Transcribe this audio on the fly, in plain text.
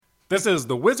This is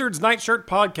the Wizard's Nightshirt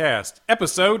Podcast,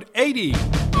 episode 80.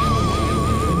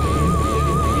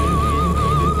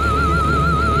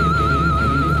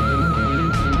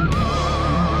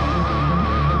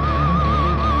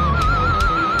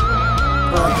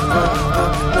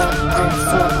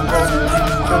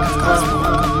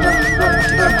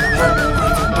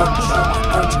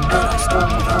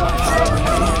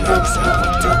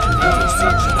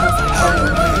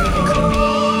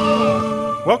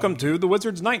 Welcome to the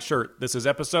Wizard's Nightshirt. This is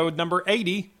episode number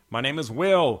 80. My name is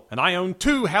Will, and I own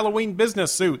 2 Halloween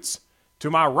business suits. To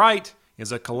my right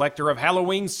is a collector of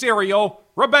Halloween cereal,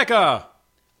 Rebecca.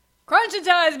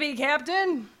 Crunchitize me,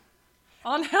 Captain.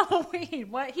 On Halloween.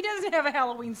 What? He doesn't have a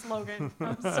Halloween slogan.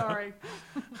 I'm sorry.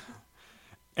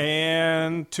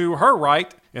 And to her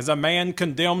right is a man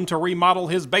condemned to remodel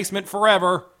his basement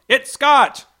forever. It's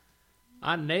Scott.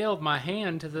 I nailed my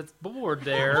hand to the board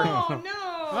there. Oh, no.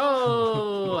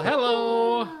 Oh,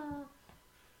 hello.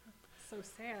 So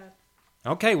sad.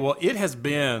 Okay, well, it has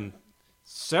been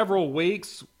several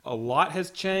weeks. A lot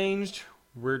has changed.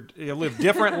 We live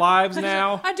different lives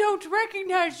now. I don't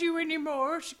recognize you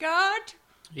anymore, Scott.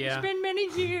 Yeah. It's been many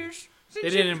years. They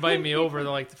didn't invite me over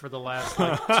for the last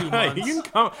 2 months. You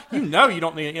can come. You know you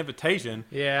don't need an invitation.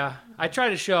 Yeah. I tried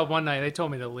to show up one night. They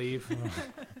told me to leave.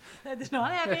 That did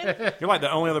not happen. You're like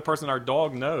the only other person our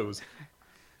dog knows.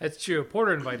 That's true.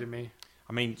 Porter invited me.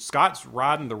 I mean, Scott's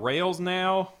riding the rails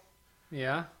now.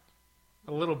 Yeah.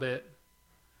 A little bit.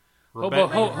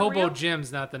 Rebecca, Hobo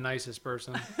Jim's not the nicest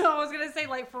person. I was going to say,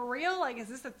 like, for real? Like, is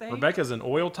this a thing? Rebecca's an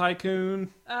oil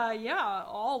tycoon. Yeah,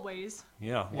 always.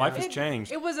 Yeah, life has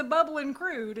changed. It was a bubbling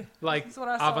crude. Like That's what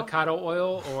I saw. avocado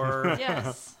oil or...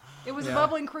 Yes. It was a Yeah.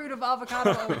 bubbling crude of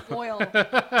avocado oil.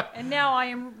 And now I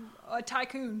am a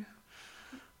tycoon.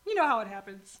 You know how it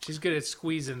happens. She's good at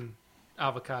squeezing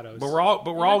avocados. But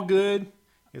we're all good.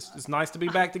 It's nice to be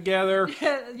back together.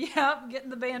 Yeah, getting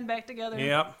the band back together.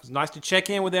 Yeah, it's nice to check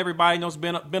in with everybody. I know it's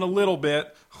been a little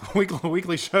bit.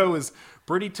 Weekly show is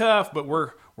pretty tough, but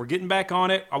we're getting back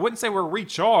on it. I wouldn't say we're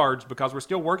recharged because we're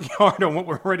still working hard on what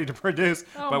we're ready to produce,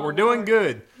 but we're doing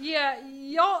good. Yeah,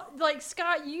 y'all, like,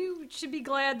 Scott, you should be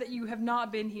glad that you have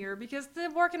not been here because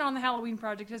working on the Halloween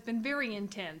project has been very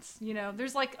intense. You know,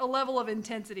 there's like a level of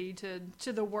intensity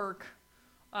to the work.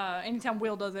 Anytime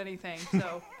Will does anything,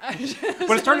 so. But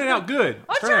it's turning out good.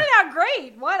 It's turning out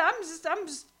great. What? I'm just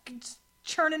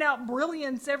churning out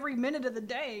brilliance every minute of the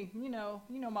day. You know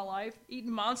my life.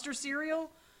 Eating Monster cereal,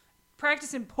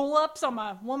 practicing pull-ups on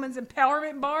my woman's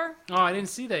empowerment bar. Oh, I didn't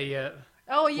see that yet.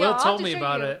 Oh yeah, Will I'll have told to me show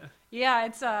about you. it. Yeah,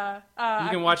 it's You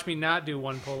can watch me not do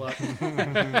one pull-up.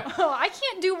 Oh, I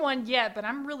can't do one yet, but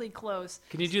I'm really close.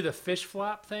 Can you do the fish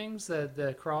flop things that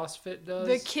the CrossFit does?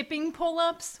 The kipping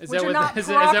pull-ups, Is which that are what not is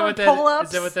proper that what that pull-ups.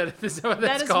 is that what that's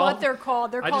That is called? what they're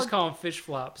called. They're I called. just call them fish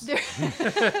flops.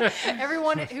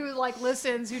 Everyone who like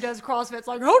listens, who does CrossFit's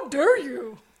like, how dare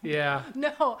you? Yeah.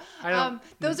 No, I don't-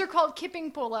 those are called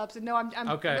kipping pull-ups, and no, I'm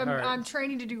Okay, all right. I'm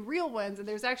training to do real ones. And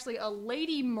there's actually a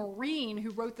lady Marine who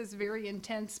wrote this very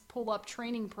intense pull-up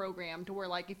training program to where,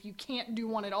 like, if you can't do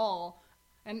one at all,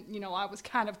 and I was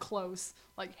kind of close,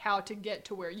 like how to get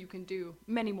to where you can do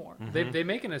many more. They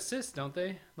make an assist, don't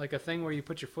they? Like a thing where you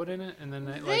put your foot in it and then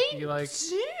They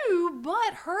do,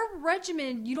 but her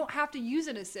regimen, you don't have to use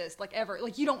an assist, like, ever.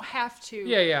 Like, you don't have to.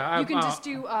 Yeah. You can just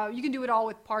do. You can do it all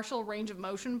with partial range of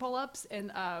motion pull-ups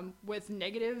and with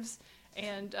negatives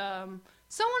and so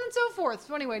on and so forth.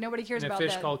 So anyway, nobody cares and a about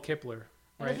fish that. called Kipler,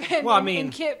 right? And, Well, I and- mean-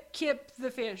 and Kip the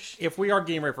fish. If we are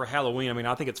getting ready for Halloween, I mean,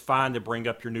 I think it's fine to bring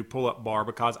up your new pull-up bar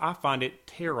because I find it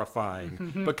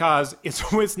terrifying. Because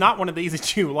it's not one of these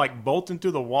that you like bolt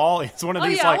into the wall. It's one of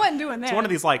these I like wasn't doing it's that. one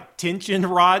of these like tension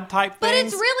rod type But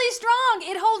things. it's really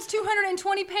strong. It holds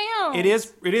 220 pounds.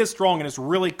 It is strong and it's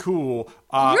really cool.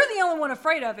 You're the only one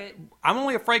afraid of it. I'm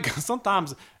only afraid because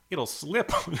sometimes it'll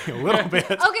slip on me a little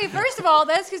bit. Okay, first of all,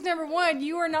 that's because number one,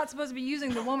 you are not supposed to be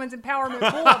using the woman's empowerment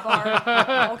pull-up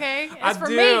bar. Okay, I it's for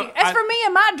do. me. It's for me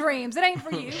and my dreams. It ain't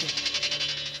for you.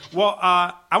 Well,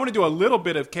 I want to do a little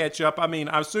bit of catch up. I mean,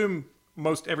 I assume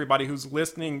most everybody who's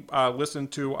listening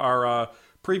listened to our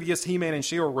previous He-Man and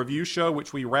She-Ra review show,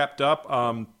 which we wrapped up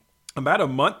about a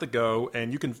month ago,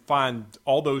 and you can find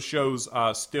all those shows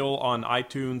still on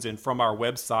iTunes and from our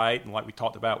website. And like we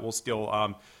talked about, we'll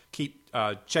still keep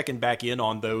checking back in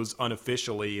on those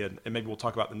unofficially, and maybe we'll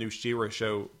talk about the new She-Ra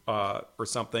show or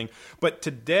something. But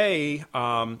today,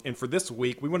 and for this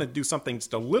week, we want to do something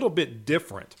just a little bit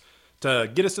different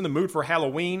to get us in the mood for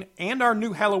Halloween and our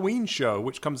new Halloween show,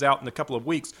 which comes out in a couple of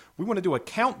weeks. We want to do a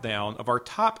countdown of our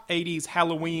top 80s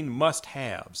Halloween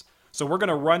must-haves. So we're going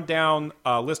to run down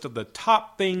a list of the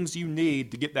top things you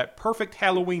need to get that perfect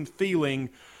Halloween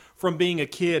feeling from being a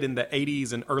kid in the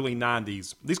 80s and early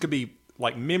 90s. These could be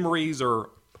like memories or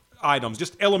items,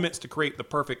 just elements to create the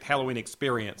perfect Halloween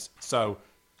experience. So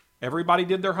everybody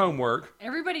did their homework.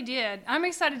 Everybody did. I'm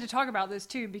excited to talk about this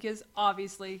too because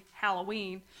obviously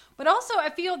Halloween. But also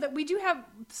I feel that we do have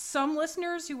some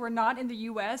listeners who are not in the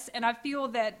US, and I feel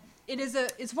that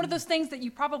it's one of those things that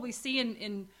you probably see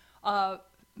in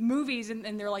movies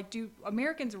and they're like, do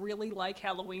Americans really like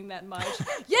Halloween that much?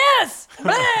 Yes!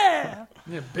 Yeah,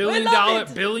 billion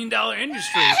dollar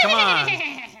industry. Come on.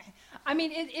 I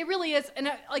mean, it really is,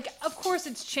 and of course,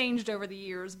 it's changed over the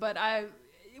years. But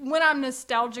when I'm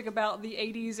nostalgic about the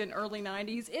 '80s and early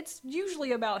 '90s, it's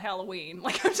usually about Halloween.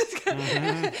 Like I'm just,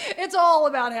 it's all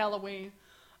about Halloween.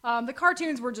 The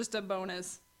cartoons were just a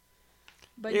bonus.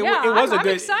 But I'm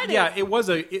excited. Yeah, it was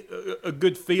a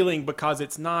good feeling because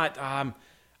it's not.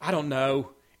 I don't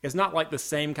know. It's not like the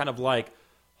same kind of like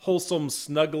wholesome,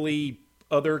 snuggly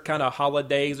other kind of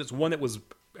holidays. It's one that was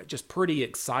just pretty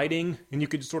exciting, and you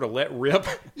could just sort of let rip.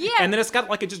 Yeah. And then it's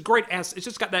got like it's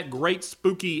just got that great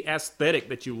spooky aesthetic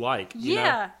that you like. You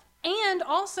know? And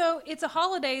also, it's a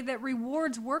holiday that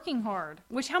rewards working hard.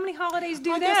 Which, how many holidays do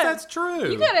that? I guess that's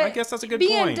true. You gotta I guess that's a good be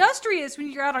point. industrious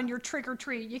when you're out on your trick or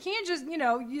treat. You can't just,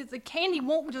 the candy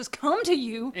won't just come to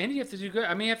you. And you have to do good.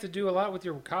 I mean, you have to do a lot with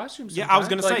your costumes. Yeah, I was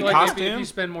sometimes. going to say, like costume. If you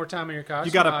spend more time in your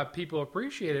costume, people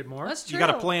appreciate it more. That's true. You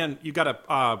got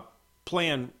to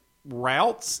plan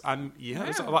routes.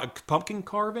 There's a lot of pumpkin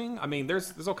carving. I mean,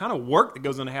 there's all kind of work that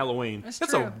goes into Halloween. That's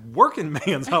It's true. a working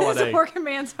man's holiday. It's a working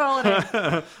man's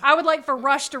holiday. I would like for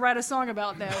Rush to write a song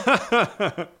about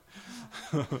that.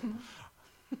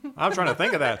 I'm trying to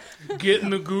think of that.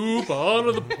 Getting the goop out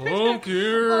of the Oh, the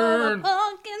pumpkin.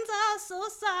 pumpkins are so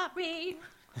sorry.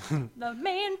 The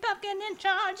main pumpkin in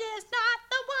charge is not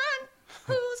the one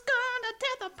who's gonna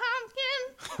tell the pumpkin.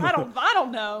 I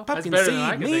don't know. Pumpkin better than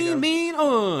I seed, could think of. mean,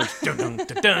 Dun, dun,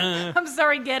 dun, dun. I'm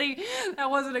sorry, Getty. That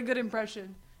wasn't a good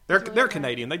impression. They're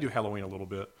Canadian. They do Halloween a little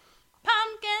bit.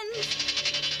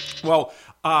 Pumpkins. Well,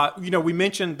 we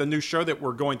mentioned the new show that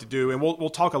we're going to do, and we'll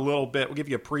talk a little bit. We'll give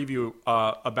you a preview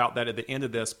about that at the end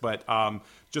of this, but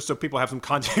just so people have some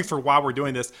context for why we're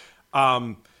doing this.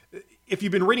 If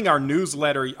you've been reading our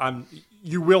newsletter,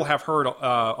 you will have heard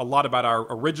a lot about our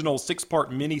original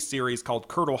 6-part mini-series called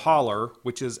Curdle Holler,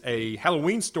 which is a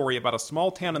Halloween story about a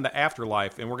small town in the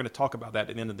afterlife, and we're going to talk about that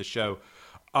at the end of the show.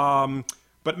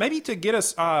 But maybe to get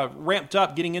us ramped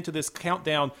up, getting into this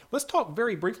countdown, let's talk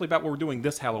very briefly about what we're doing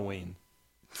this Halloween.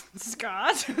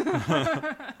 Scott.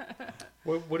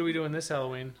 What are we doing this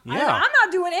Halloween? Yeah. I'm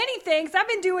not doing anything because I've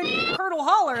been doing Curdle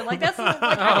Holler. I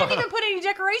didn't even put any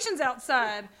decorations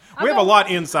outside. We have a lot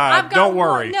inside. Don't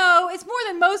worry. No, it's more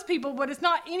than most people, but it's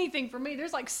not anything for me.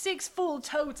 There's like 6 full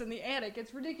totes in the attic.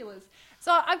 It's ridiculous.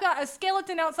 So I've got a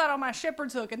skeleton outside on my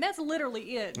shepherd's hook, and that's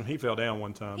literally it. He fell down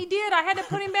one time. He did. I had to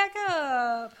put him back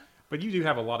up. But you do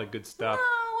have a lot of good stuff.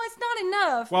 No, it's not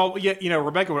enough. Well, yeah,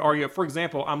 Rebecca would argue. For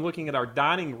example, I'm looking at our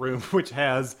dining room, which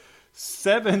has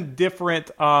 7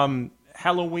 different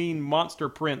Halloween monster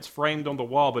prints framed on the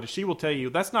wall. But she will tell you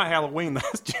that's not Halloween.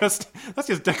 That's just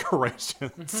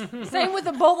decorations. Same with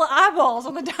the bowl of eyeballs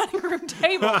on the dining room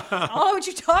table. I don't know what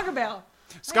you talk about.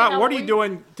 Scott, what are you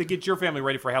doing to get your family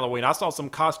ready for Halloween? I saw some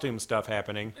costume stuff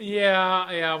happening.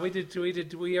 Yeah, we did.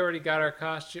 We already got our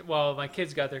costume. Well, my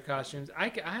kids got their costumes. I'm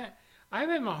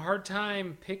having a hard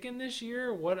time picking this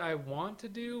year what I want to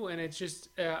do, and it's just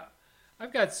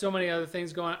I've got so many other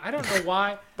things going. I don't know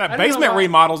why. That basement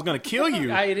remodel is going to kill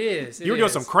you. It is. You were doing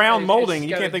some crown molding, and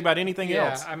you can't think about anything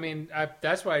else. Yeah, I mean,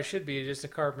 that's why I should be just a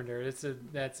carpenter.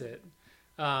 That's it.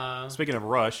 Speaking of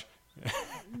Rush.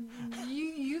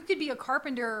 You could be a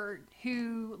carpenter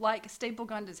who like staple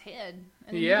gunned his head,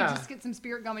 and then you could just get some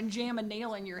spirit gum and jam a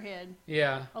nail in your head.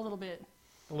 Yeah, a little bit.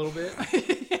 A little bit.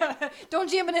 Yeah, don't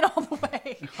jam it in all the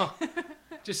way. No,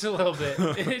 just a little bit.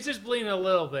 It's just bleeding a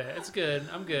little bit. It's good.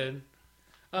 I'm good.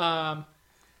 What are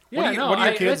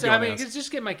your kids doing? I mean,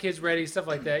 just get my kids ready, stuff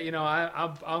like that. We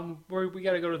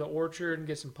got to go to the orchard and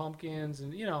get some pumpkins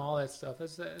and all that stuff.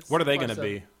 That's what are they going to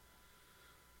be?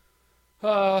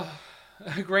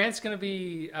 Grant's going to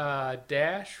be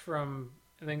Dash from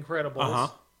The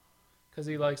Incredibles because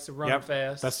he likes to run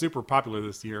fast. That's super popular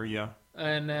this year, yeah.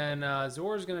 And then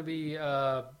Zora's going to be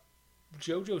Jojo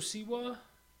Siwa,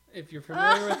 if you're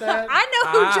familiar with that. I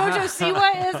know who Jojo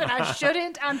Siwa is, and I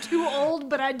shouldn't. I'm too old,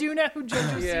 but I do know who Jojo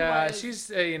Siwa is. Yeah, she's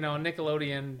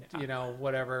Nickelodeon,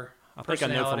 whatever. I think I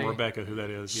know from Rebecca who that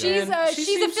is. Yeah.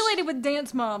 She's affiliated with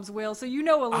Dance Moms, Will, so you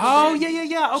know a little bit. Oh,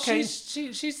 yeah. Okay.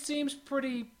 She seems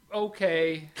pretty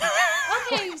okay.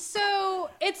 Okay, so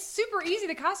it's super easy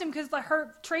the costume because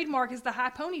her trademark is the high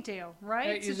ponytail,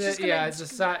 right? So It's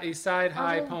a side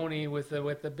high whole- pony with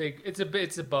the big. It's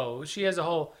a bow. She has a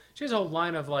whole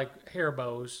line of like hair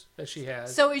bows that she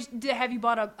has. So have you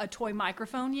bought a toy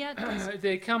microphone yet?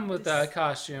 They come with a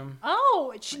costume.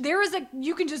 Oh, there is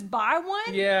you can just buy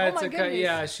one. Yeah, oh it's my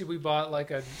goodness. we bought like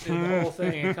the whole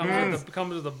thing. It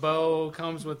comes with a bow,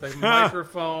 comes with a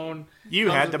microphone. You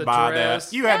comes had with to the buy dress.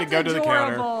 that. You had to go That's to the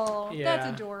counter. adorable. Yeah.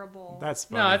 That's adorable. That's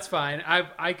fun. No, it's fine. I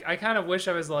kind of wish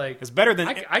I was like. It's better than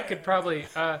I could probably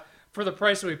for the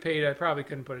price that we paid, I probably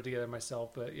couldn't put it together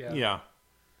myself. But yeah. Yeah.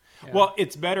 Well,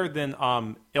 it's better than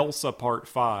Elsa Part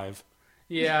 5.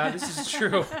 Yeah, this is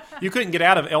true. You couldn't get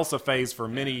out of Elsa phase for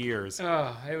many years.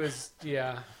 Oh, it was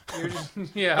yeah.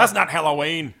 Yeah. That's not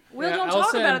Halloween. Well, Yeah, don't Elsa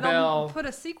talk about and it. They'll Belle. put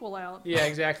a sequel out. Yeah,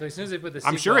 exactly. As soon as they put the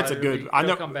I'm sequel sure it's out, a good. I it'll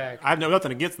know. come back. I have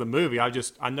nothing against the movie.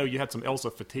 I know you had some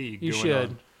Elsa fatigue. You going should.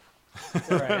 on.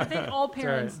 It's all I right. think all right.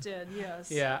 parents did.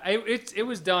 Yes. Yeah, it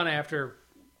was done after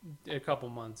a couple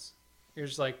months. You're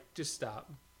just like, just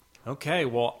stop. Okay.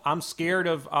 Well, I'm scared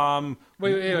of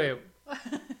Wait.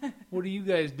 What are you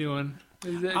guys doing?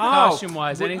 Costume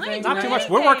wise, anything? Not too much.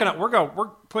 anything. We're working on. We're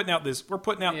putting out this. We're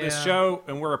putting out this Yeah. show,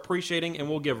 and we're appreciating, and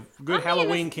we'll give good I mean,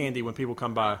 Halloween candy when people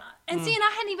come by. And see, and I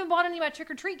hadn't even bought any of my trick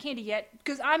or treat candy yet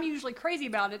because I'm usually crazy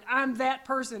about it. I'm that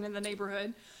person in the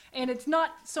neighborhood. And it's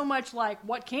not so much like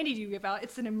what candy do you give out,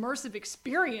 it's an immersive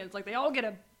experience. Like they all get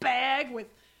a bag with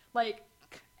like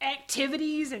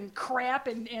activities and crap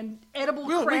and edible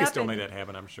We crap. can still and, make that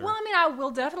happen. I'm sure. Well, I mean, I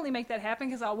will definitely make that happen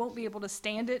because I won't be able to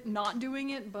stand it not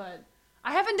doing it, but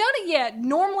I haven't done it yet.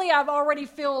 Normally, I've already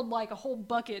filled like a whole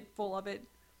bucket full of it.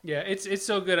 Yeah, it's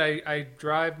so good. I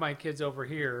drive my kids over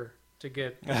here to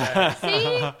get that. See?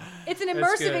 It's an That's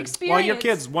immersive good. experience. Well, your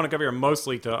kids want to come here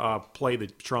mostly to play the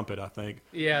trumpet, I think,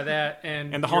 Yeah, that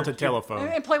and and the your- haunted telephone.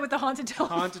 And play with the haunted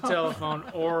telephone. haunted telephone,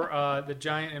 or the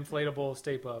giant inflatable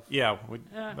Stay Puft. Yeah,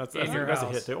 that's In your a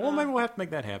house. hit too. Well, maybe we'll have to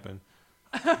make that happen.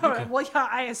 Well, yeah,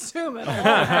 I assume it.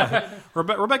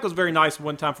 Rebecca was very nice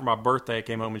one time for my birthday. I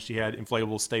came home and she had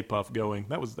inflatable Stay Puft going.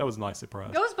 That was a nice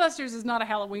surprise. Ghostbusters is not a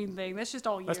Halloween thing. That's just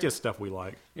all year. That's just stuff we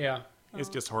like. Yeah, It's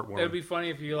just heartwarming. it would be funny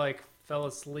if you like fell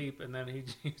asleep and then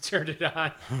he turned it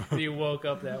on and you woke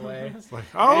up that way.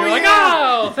 Oh, You're like,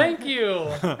 oh, thank you.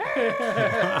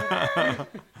 the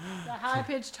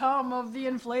high-pitched hum of the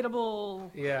inflatable.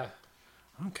 Yeah.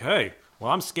 Okay.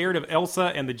 Well, I'm scared of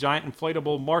Elsa and the giant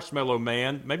inflatable marshmallow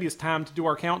man. Maybe it's time to do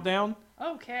our countdown?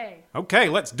 Okay. Okay,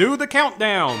 let's do the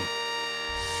countdown.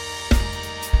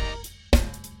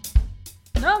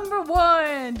 Number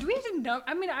one. Do we need to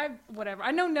I mean, whatever. I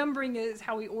know numbering is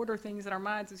how we order things in our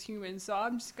minds as humans, so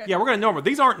I'm just gonna... Yeah, we're going to number.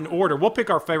 These aren't in order. We'll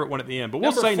pick our favorite one at the end, but we'll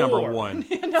Number say number 4. one.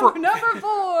 Number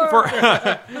four.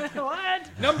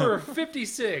 What? Number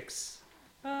 56.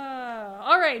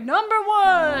 All right, number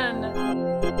one.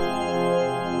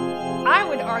 I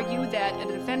would argue that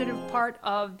a definitive part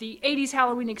of the 80s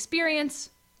Halloween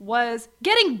experience was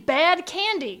getting bad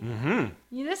candy.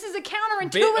 Mm-hmm. This is a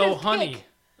counterintuitive Bit o' pick. honey.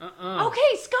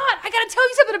 Okay, Scott, I gotta tell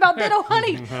you something about Bit O'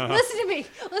 Honey.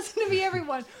 Listen to me,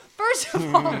 everyone. First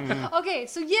of all, okay,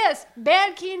 so yes,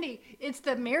 bad candy. It's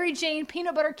the Mary Jane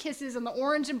peanut butter kisses and the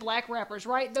orange and black wrappers,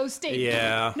 right? Those stink.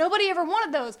 Yeah. Nobody ever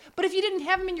wanted those. But if you didn't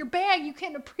have them in your bag, you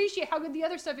can't appreciate how good the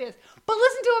other stuff is. But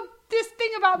listen to this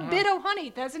thing about Bit O'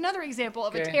 Honey. That's another example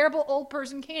of a Okay. terrible old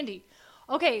person candy.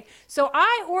 Okay, so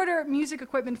I order music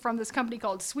equipment from this company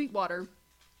called Sweetwater.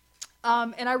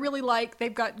 And I really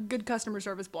they've got good customer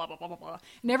service, blah, blah, blah, blah, blah.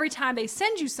 And every time they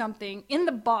send you something in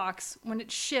the box, when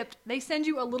it's shipped, they send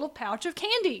you a little pouch of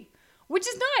candy, which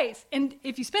is nice. And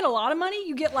if you spend a lot of money,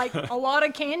 you get a lot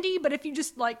of candy. But if you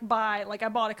just buy, I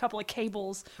bought a couple of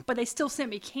cables, but they still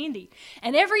sent me candy.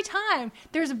 And every time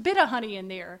there's a bit of honey in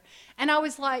there. And I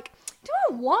was like, do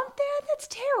I want that? That's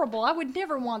terrible. I would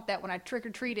never want that when I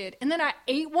trick-or-treated. And then I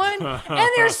ate one, and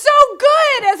they're so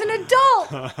good as an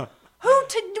adult. Why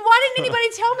didn't anybody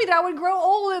tell me that I would grow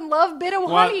old and love Bit O'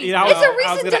 Honey? You know, It's a I was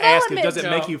recent going to ask you, development. does it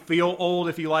make you feel old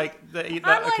if you eat I'm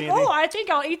that like, candy? I think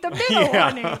I'll eat the Bit O' Yeah.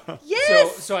 Honey.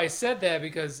 Yes. So I said that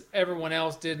because everyone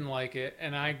else didn't like it,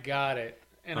 and I got it,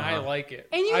 and I like it.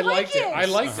 And you I like liked it. I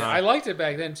liked it. I liked it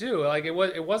back then too.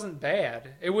 It wasn't bad.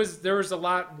 There was a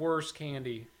lot worse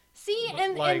candy. See,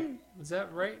 and Is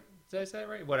that right? Did I say that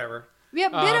right? Whatever. yeah,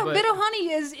 but- Bit O'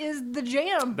 Honey is the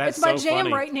jam. That's it's my so jam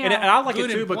funny. right now. And I like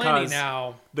Good it too and plenty because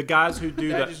now. the guys who do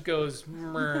That the just goes.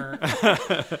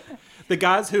 Mrr. the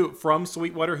guys who from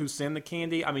Sweetwater who send the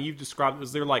candy, I mean, you've described it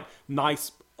as they're like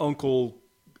nice old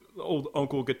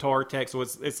uncle guitar tech. So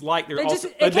it's like they're also,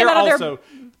 but they're also,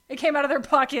 it came out of their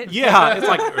pocket. yeah, it's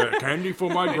like candy for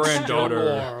my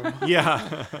granddaughter. Warm.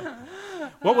 Yeah,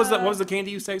 What was the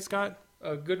candy you say, Scott?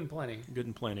 Good and Plenty. Good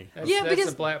and Plenty. That's, Yeah, that's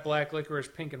because- the black licorice,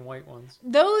 pink and white ones.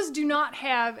 Those do not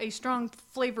have a strong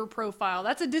flavor profile.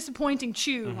 That's a disappointing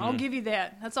chew. I'll give you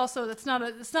that. That's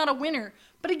not a winner.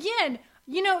 But again,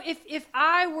 you know, if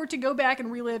I were to go back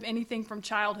and relive anything from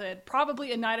childhood,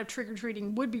 probably a night of trick or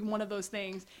treating would be one of those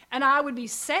things, and I would be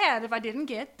sad if I didn't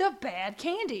get the bad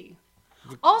candy.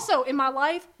 Also, in my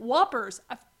life, Whoppers.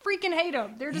 I freaking hate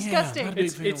them. They're disgusting. not a big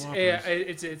It's fan of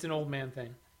Whoppers. it's an old man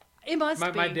thing. It must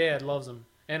be. My dad loves them,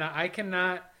 and I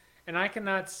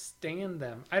cannot stand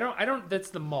them. I don't. That's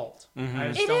the malt. I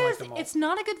just It don't is. like the malt. It's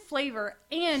not a good flavor.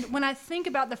 And when I think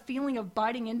about the feeling of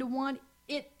biting into one,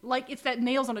 it's that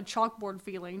nails on a chalkboard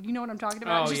feeling. You know what I'm talking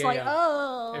about? Oh, it's just yeah, like, yeah.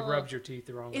 oh. It rubs your teeth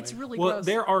the wrong way. It's really Well, gross.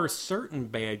 there are certain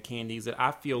bad candies that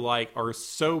I feel like are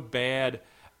so bad,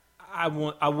 I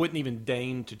wouldn't even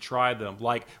deign to try them.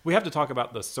 Like, we have to talk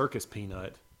about the circus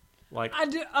peanut. Like,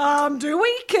 Do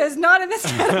we? Because not in this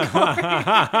category.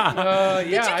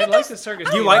 Yeah, I like the circus.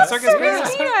 You peanuts. like circus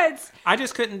Circus peanuts. I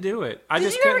just couldn't do it.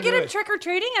 Did you ever get a trick or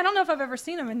treating? I don't know if I've ever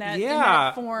seen them in that, in Yeah.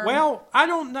 that form. Well, I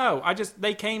don't know.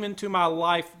 They came into my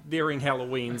life during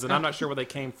Halloween's, and I'm not sure where they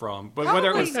came from. But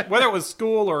whether it was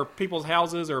school or people's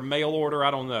houses or mail order,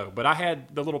 I don't know. But I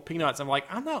had the little peanuts. I'm like,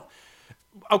 I don't know.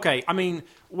 Okay, I mean,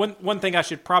 one thing I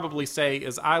should probably say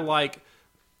is I like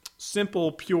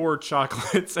simple, pure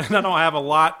chocolates, and I don't have a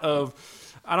lot of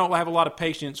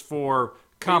patience for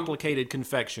complicated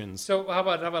confections. So how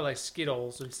about like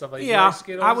Skittles and stuff like that? Yeah, Like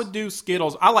Skittles? I would do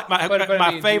Skittles. I like my But I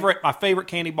mean, my favorite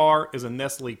candy bar is a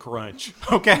Nestle Crunch.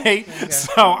 Okay,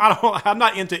 so I'm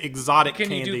not into exotic Can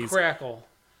candies. you do Crackle?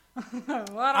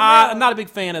 I'm not a big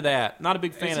fan of that. Not a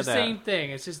big fan It's of the that. same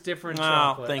thing. It's just different No, I don't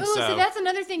chocolate. think Ooh, so. see, that's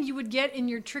another thing you would get in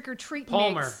your trick or treat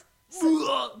Palmer. mix.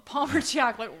 Palmer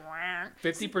chocolate.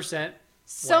 50%.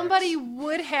 Somebody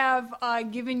would have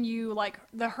given you like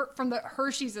from the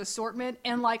Hershey's assortment,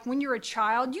 and like when you're a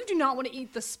child, you do not want to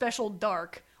eat the special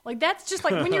dark. Like that's just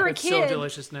like when you're a It's kid. so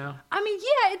delicious now. I mean,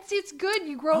 yeah, it's good.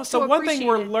 You grow up So to one appreciate thing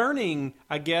we're it. learning,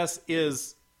 I guess,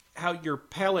 is how your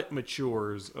palate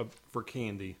matures for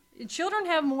candy. Children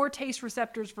have more taste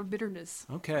receptors for bitterness.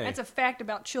 Okay. That's a fact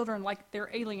about children, like they're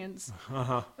aliens.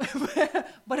 Uh-huh.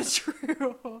 But it's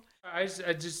true. I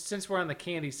just since we're on the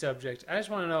candy subject, I just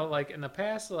want to know, like in the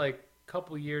past like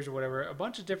couple years or whatever, a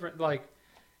bunch of different like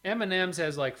M&M's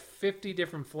has like 50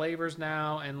 different flavors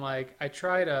now, and like I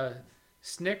tried a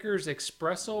Snickers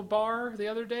espresso bar the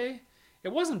other day.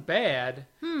 It wasn't bad,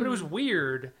 but it was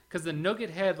weird because the nugget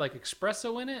had like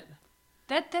espresso in it.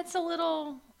 That's a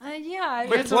little, yeah.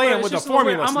 Quit It's playing it's with the just a little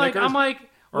weird. formula, I'm Snickers. like,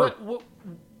 Or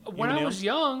when I M&Ms? was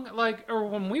young, like, or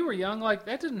when we were young, like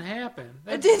that didn't happen.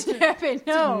 That It didn't happen.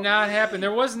 No. did not happen.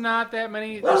 There was not that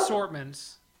many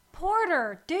assortments.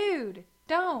 Porter, dude,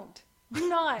 don't. Do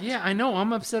not. Yeah, I know.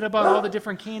 I'm upset about all the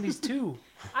different candies too.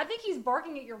 I think he's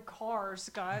barking at your car,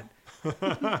 Scott. It's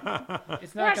not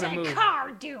What's going to that move.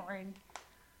 car doing?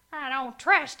 I don't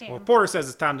trust him. Well, Porter says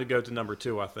it's time to go to number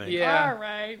 2, I think. Yeah. All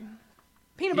right.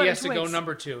 Peanut He butter has to go Twix.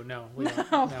 number 2. No, we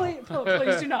don't. No, No.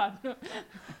 please do not.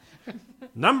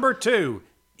 Number 2,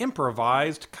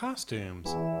 improvised costumes.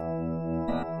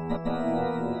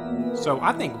 So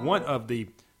I think one of the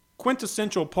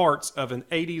quintessential parts of an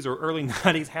 80s or early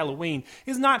 90s Halloween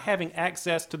is not having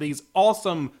access to these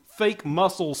awesome fake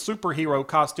muscle superhero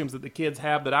costumes that the kids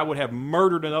have that I would have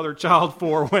murdered another child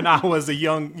for when I was a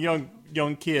young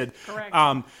kid. Correct.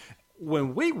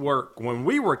 When we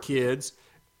were kids,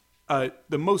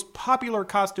 the most popular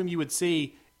costume you would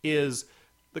see is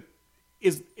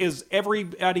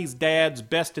everybody's dad's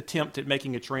best attempt at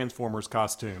making a Transformers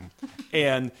costume.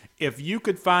 And if you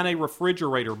could find a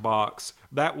refrigerator box,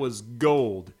 that was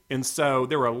gold. And so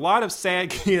there were a lot of sad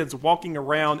kids walking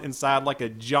around inside like a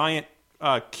giant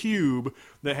cube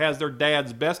that has their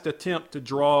dad's best attempt to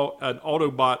draw an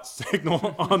Autobot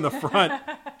signal on the front.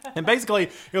 And basically,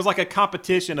 it was like a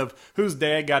competition of whose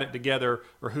dad got it together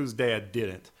or whose dad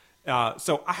didn't.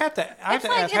 So I have to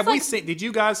ask, did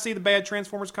you guys see the bad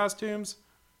Transformers costumes?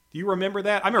 Do you remember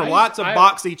that? I remember lots of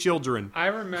boxy children. I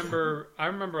remember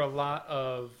a lot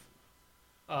of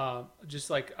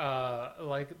just like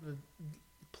the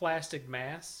plastic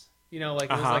masks. You know,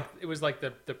 like it was like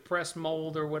the press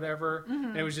mold or whatever.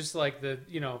 And it was just like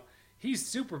he's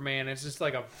Superman. It's just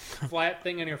like a flat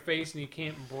thing on your face and you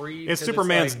can't breathe. It's 'cause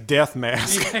Superman's like, death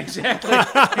mask. yeah,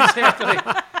 exactly.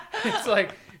 It's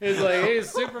like hey,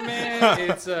 Superman.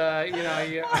 It's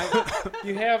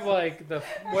you have like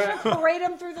Parade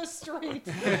him through the street.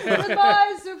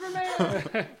 Goodbye,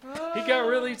 Superman. he got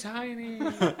really tiny.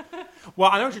 Well,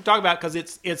 I know what you're talking about because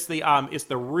it's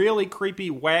the really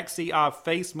creepy waxy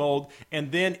face mold,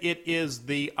 and then it is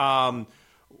the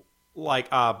like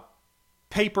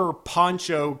paper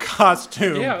poncho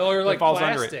costume. Yeah, or like that falls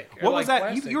under plastic. it. Or What like was that?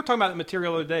 plastic. You were talking about the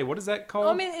material the other day. What is that called?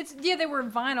 I mean, they were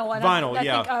vinyl. And Vinyl,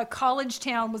 I think College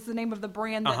Town was the name of the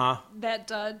brand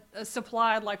that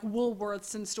supplied like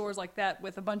Woolworths and stores like that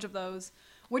with a bunch of those.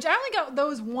 Which I only got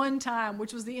those one time,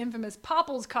 which was the infamous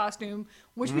Popples costume,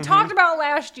 which we talked about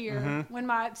last year when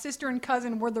my sister and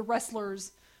cousin were the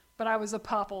wrestlers, but I was a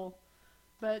Popple.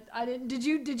 But I didn't. Did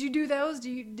you do those?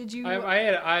 Did you?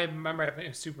 I remember having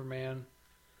a Superman.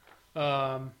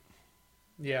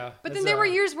 Yeah. But then there were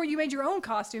years where you made your own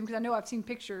costume because I know I've seen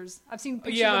pictures. I've seen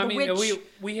pictures Yeah, of the I mean, witch.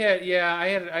 we had I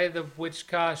had the witch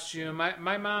costume.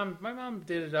 My mom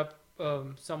did it up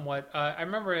somewhat. I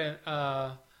remember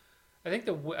I think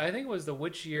it was the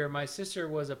witch year. My sister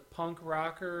was a punk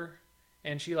rocker,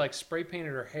 and she like spray painted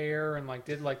her hair and like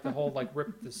did like the whole like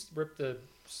rip the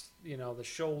the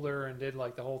shoulder and did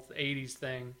like the whole 80s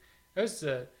thing. It was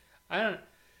I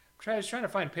was trying to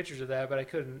find pictures of that, but I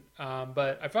couldn't.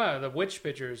 But I found the witch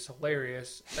picture is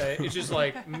hilarious. It's just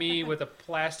like me with a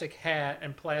plastic hat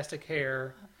and plastic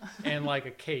hair and like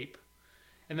a cape.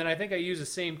 And then I think I used the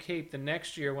same cape the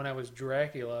next year when I was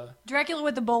Dracula. Dracula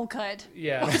with the bowl cut.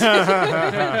 Yeah.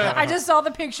 I just saw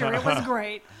the picture. It was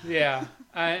great. Yeah.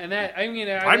 I'm I'm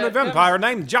the vampire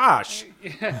named Josh.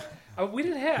 Yeah. We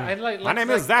didn't have. My name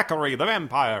is Zachary, the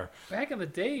vampire. Back in the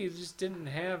day, you just didn't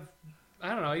have.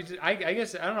 I don't know. I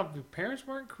guess I don't know if your parents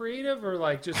weren't creative or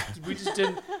like we just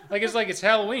didn't like. It's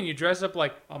Halloween. You dress up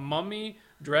like a mummy,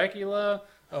 Dracula.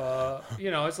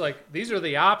 It's like these are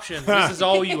the options. This is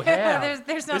all you have.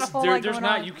 There's not a whole lot going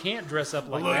on. You can't dress up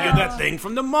like Look that. at that thing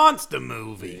from the monster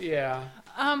movie. Yeah.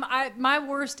 My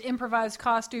worst improvised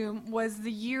costume was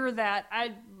the year that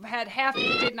I had half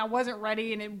picked it and I wasn't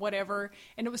ready and whatever,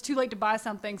 and it was too late to buy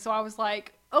something. So I was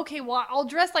like, okay, well, I'll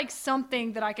dress like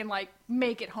something that I can like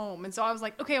make at home. And so I was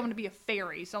like, okay, I'm gonna be a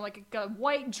fairy. So I'm like a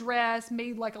white dress,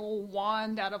 made like a little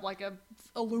wand out of like a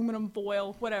aluminum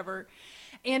foil, whatever.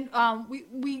 And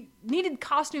we needed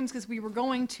costumes because we were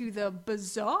going to the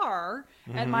bazaar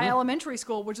at my elementary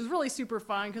school, which was really super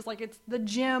fun because like it's the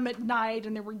gym at night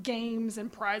and there were games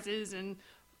and prizes and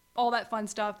all that fun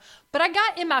stuff. But I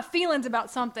got in my feelings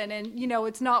about something and,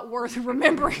 it's not worth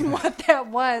remembering what that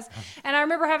was. And I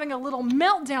remember having a little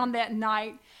meltdown that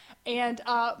night. And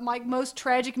my most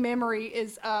tragic memory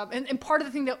is, and part of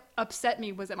the thing that upset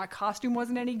me was that my costume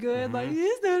wasn't any good. Like,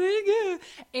 it's not any good.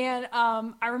 And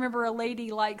I remember a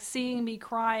lady like seeing me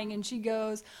crying, and she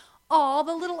goes, "Oh,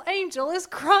 the little angel is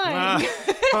crying,"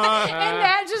 and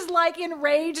that just like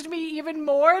enraged me even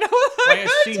more. And I was like,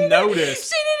 She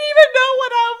noticed. She didn't even know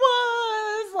what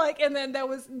I was like, and then that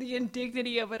was the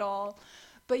indignity of it all.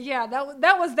 But yeah,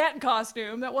 that was that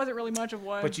costume. That wasn't really much of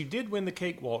one. But you did win the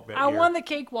cakewalk that year. I won the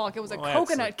cakewalk. It was a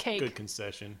coconut cake. Good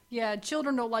concession. Yeah,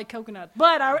 children don't like coconut.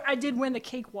 But I did win the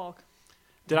cakewalk.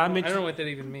 Did I I mention? don't know what that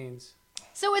even means.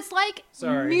 So it's like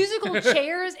Sorry. musical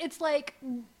chairs. It's like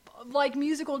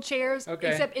musical chairs,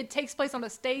 Okay. except it takes place on a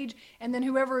stage, and then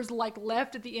whoever is like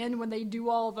left at the end when they do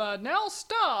all the now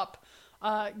stop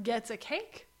gets a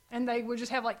cake, and they would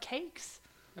just have like cakes.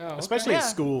 Oh, okay. Especially Yeah.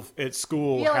 at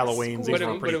school Yeah, like Halloweens, school. these But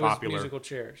were it pretty was popular. musical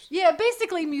chairs. Yeah,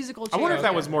 basically musical chairs. I wonder if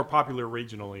that Okay. was more popular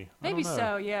regionally. Maybe I don't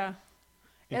know. so. Yeah,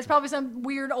 it's probably some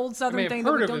weird old I Southern mean, I've thing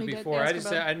that heard we of don't it need before. to I ask just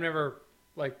about. I never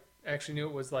like actually knew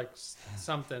it was like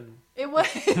something It was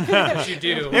that you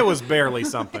do. It was barely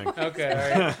something.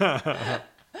 Okay, all right.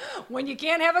 when you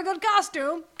can't have a good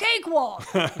costume, cakewalk.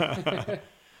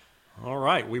 All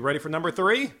right, we ready for number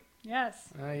 3? Yes.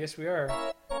 Yes, we are.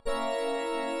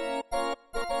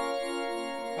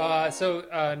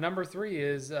 So number 3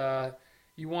 is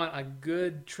you want a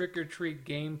good trick-or-treat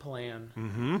game plan.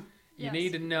 Mm-hmm. You Yes.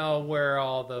 need to know where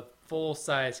all the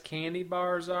full-size candy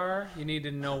bars are. You need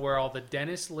to know where all the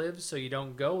dentist lives so you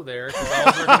don't go there because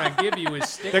all they're going to give you is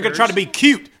stickers. They're gonna try to be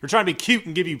cute. They're trying to be cute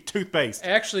and give you toothpaste.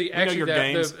 Actually, your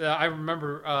games. I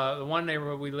remember the one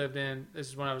neighborhood we lived in. This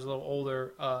is when I was a little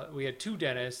older. We had 2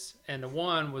 dentists, and the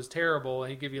one was terrible.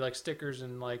 He'd give you like stickers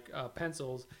and like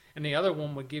pencils, and the other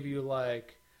one would give you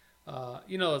like,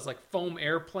 it's like foam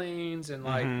airplanes and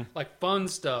like fun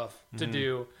stuff to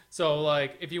do. So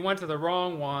like if you went to the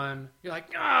wrong one, you're like,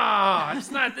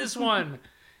 it's not this one.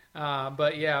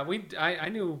 But yeah, I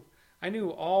knew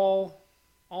all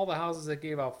the houses that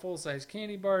gave out full size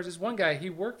candy bars. This one guy, he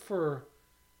worked for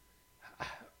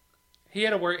he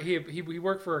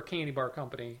worked for a candy bar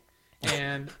company,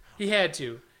 and he had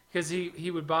to because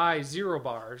he would buy zero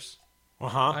bars.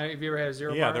 Have you ever had a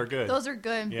zero bar? Yeah, they're good. Those are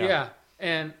good. Yeah,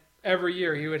 and every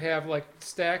year he would have like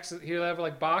stacks. He would have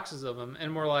like boxes of them,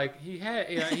 and we're like, he had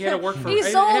to work for. He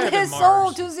it sold had to been his Mars.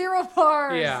 soul to Zero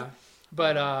Bars. Yeah.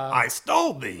 But I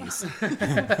stole these.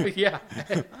 yeah.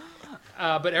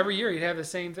 But every year you'd have the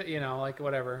same thing, like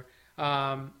whatever.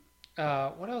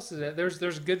 What else is it?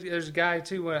 There's a guy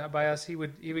too by us. He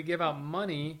would give out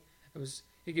money.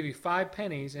 He'd give you 5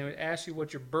 pennies and he would ask you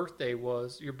what your birthday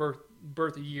was, your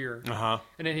birth year,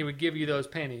 and then he would give you those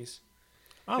pennies.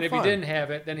 Oh, and if fun. you didn't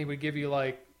have it, then he would give you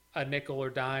like a nickel or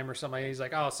dime or something. He's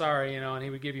like, "Oh, sorry," and he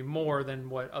would give you more than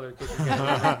what other kids would give.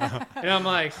 And I'm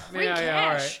like, Free yeah, all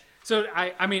cash. right. So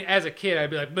I mean, as a kid, I'd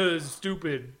be like, "This is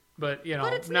stupid," but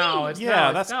it's now neat. it's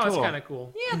that's it's cool. kind of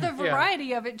cool. Yeah, the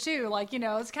variety of it too. Like,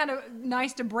 it's kind of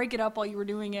nice to break it up while you were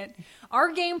doing it.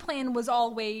 Our game plan was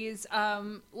always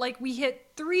we hit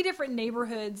 3 different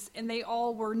neighborhoods, and they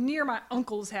all were near my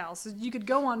uncle's house. So you could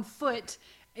go on foot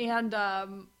and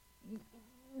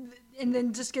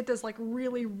then just get this like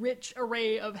really rich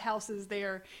array of houses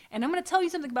there. And I'm going to tell you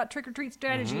something about trick or treat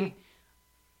strategy. Mm-hmm.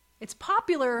 It's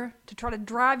popular to try to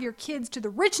drive your kids to the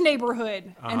rich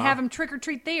neighborhood and have them trick or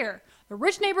treat there. The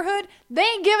rich neighborhood, they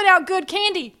ain't giving out good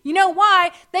candy. You know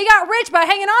why? They got rich by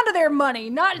hanging on to their money,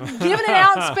 not giving it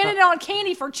out and spending it on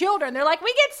candy for children. They're like,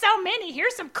 we get so many,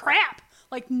 here's some crap.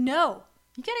 Like, no.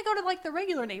 You gotta go to like the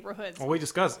regular neighborhoods. Well, we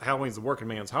discussed Halloween's the working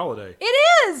man's holiday. It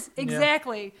is!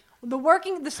 Exactly. The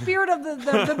spirit of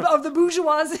of the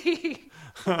bourgeoisie.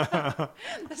 The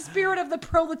spirit of the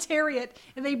proletariat,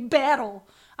 and they battle.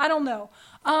 I don't know.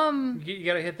 You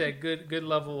got to hit that good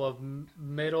level of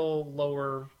middle,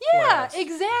 lower Yeah, class.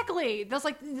 exactly. That's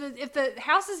like, if the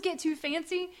houses get too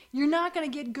fancy, you're not going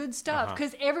to get good stuff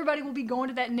because everybody will be going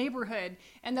to that neighborhood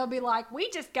and they'll be like, we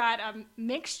just got a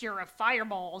mixture of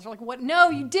fireballs. Or like, what?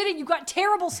 No, you didn't. You got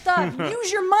terrible stuff.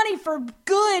 Use your money for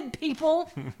good,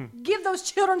 people. Give those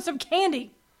children some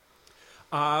candy.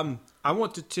 I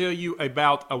want to tell you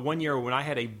about a 1 year when I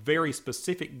had a very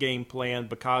specific game plan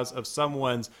because of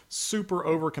someone's super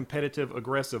over-competitive,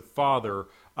 aggressive father.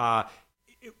 I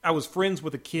was friends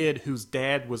with a kid whose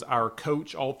dad was our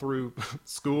coach all through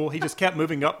school. He just kept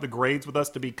moving up the grades with us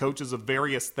to be coaches of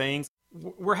various things.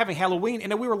 We're having Halloween,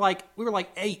 and we were like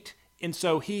 8. And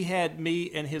so he had me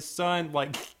and his son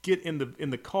like get in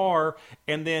the car,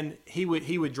 and then he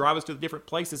would drive us to the different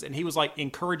places, and he was like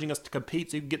encouraging us to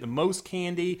compete so you could get the most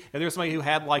candy. And there was somebody who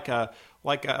had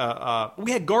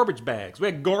we had garbage bags.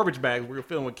 We were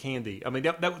filling with candy. I mean,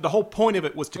 that the whole point of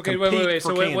it was to compete wait. for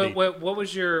So candy. what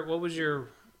was your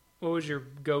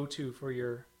go-to for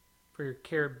your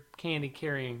candy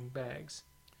carrying bags?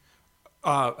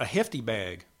 A hefty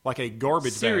bag, like a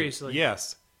garbage Seriously? bag.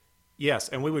 Yes,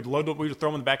 and we would throw them in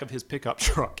the back of his pickup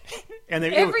truck. And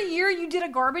Every year you did a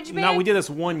garbage bag? No, we did this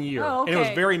 1 year. Oh, okay. And it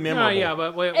was very memorable. No, yeah,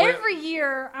 but wait. Every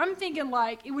year, I'm thinking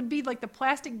like it would be like the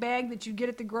plastic bag that you get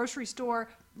at the grocery store,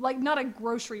 like not a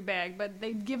grocery bag, but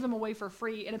they give them away for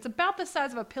free, and it's about the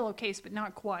size of a pillowcase, but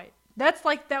not quite.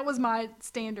 That was my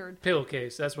standard.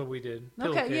 Pillowcase, that's what we did. Okay,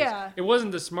 Pillowcase. yeah. It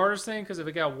wasn't the smartest thing because if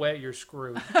it got wet, you're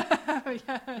screwed.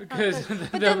 Because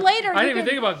then later I you didn't even can-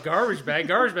 think about garbage bag.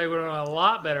 Garbage bag would have been a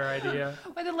lot better idea.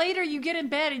 But then later you get in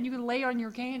bed and you can lay on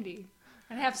your candy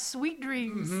and have sweet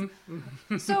dreams.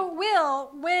 Mm-hmm. So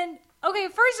Will,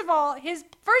 first of all,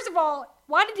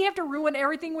 why did he have to ruin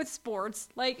everything with sports?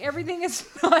 Like everything is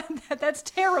that's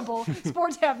terrible.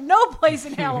 Sports have no place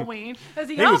in Halloween. That's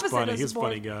the He was opposite funny. of He was a sports.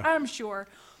 funny guy. I'm sure.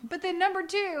 But then number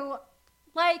 2,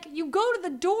 like you go to the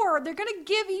door, they're gonna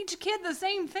give each kid the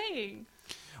same thing.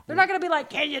 They're not gonna be like,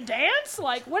 "Can you dance?"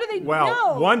 Like, what do they Well,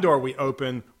 know? one door we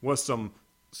opened was some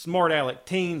smart aleck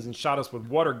teens and shot us with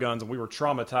water guns, and we were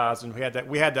traumatized, and we had to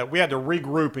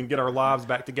regroup and get our lives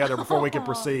back together before we could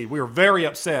proceed. We were very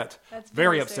upset. That's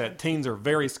very very upset. sad. Teens are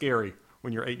very scary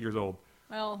when you're 8 years old.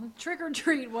 Well, trick or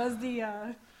treat was the.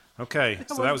 Okay,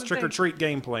 so that was the trick or thing. treat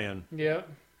game plan. Yeah.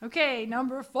 Okay,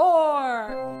 number 4.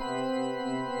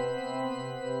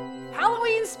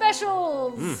 Halloween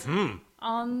specials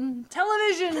on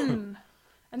television,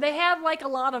 and they have like a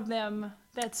lot of them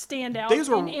that stand out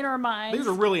in our minds. These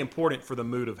are really important for the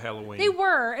mood of Halloween. They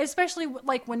were, especially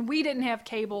like when we didn't have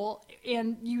cable,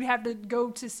 and you had to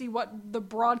go to see what the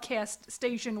broadcast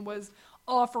station was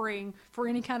offering for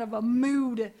any kind of a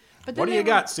mood. But then What do you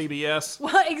got, CBS?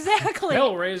 Well, exactly.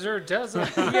 Hellraiser does a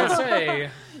PSA.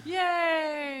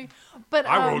 Yay! But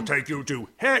I will take you to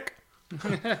heck.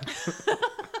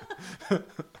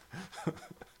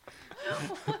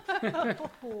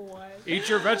 what? Eat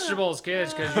your vegetables,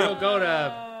 kids, because you'll go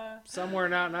to somewhere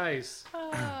not nice.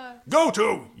 Go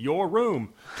to your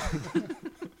room.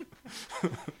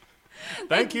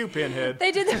 Thank you, Pinhead.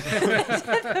 They did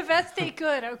the best they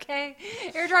could, okay?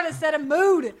 They were trying to set a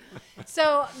mood.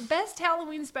 So, best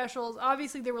Halloween specials,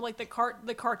 obviously they were like the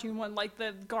cartoon one, like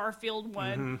the Garfield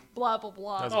one, blah, blah,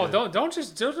 blah. Oh, don't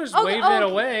just wave it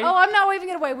away. Oh, I'm not waving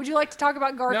it away. Would you like to talk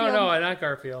about Garfield? No, not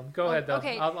Garfield. Go ahead, though.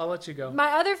 Okay. I'll let you go.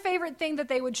 My other favorite thing that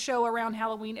they would show around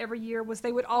Halloween every year was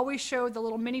they would always show the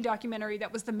little mini documentary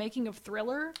that was the making of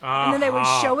Thriller. And then they would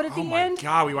show it at the end. Oh, my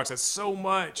God. We watched that so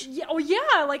much. Yeah, oh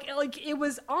yeah, like it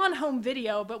was on home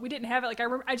video, but we didn't have it. Like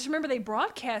I just remember they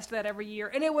broadcast that every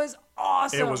year, and it was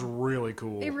awesome. It was really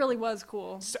cool. It really was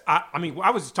cool. I mean,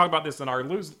 I was talking about this in our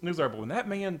news article. When that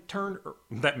man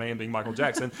that man being Michael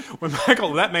Jackson,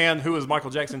 that man who was Michael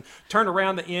Jackson turned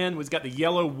around the end, was got the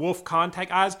yellow wolf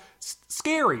contact eyes.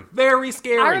 Scary, very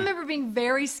scary. I remember being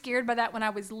very scared by that when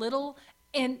I was little.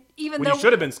 And even when though you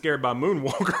should have been scared by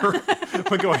Moonwalker.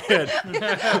 But go ahead. No,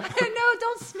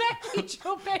 don't smack me,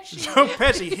 Joe Pesci. Joe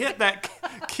Pesci hit that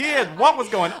kid. What was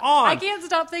going on? I can't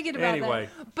stop thinking about Anyway.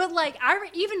 that. But like,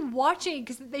 even watching,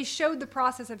 because they showed the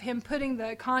process of him putting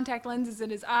the contact lenses in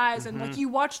his eyes, and like you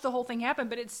watched the whole thing happen,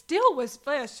 but it still was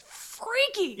just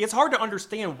freaky. It's hard to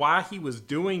understand why he was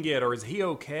doing it, or is he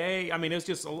okay? I mean, it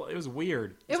was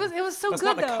weird. It was so That's good,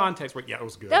 not the though. context, but yeah, it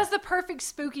was good. That was the perfect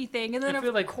spooky thing, and then I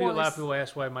feel like of course, a lot of people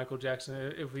asked why Michael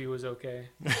Jackson, if he was okay.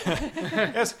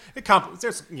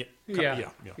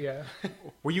 Yeah.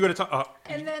 Were you going to talk?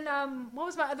 And then what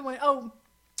was my other one? Oh,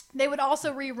 they would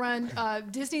also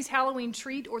rerun Disney's Halloween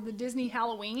Treat or the Disney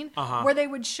Halloween, where they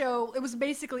would show, it was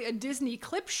basically a Disney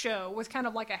clip show with kind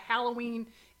of like a Halloween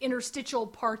interstitial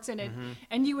parts in it.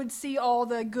 And you would see all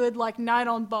the good, like, Night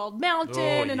on Bald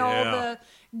Mountain and all the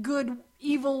good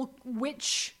evil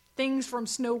witch things from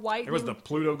Snow White. There was the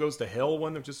Pluto Goes to Hell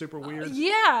one, which is super weird.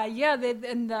 Yeah.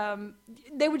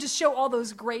 They would just show all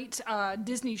those great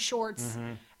Disney shorts.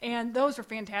 And those are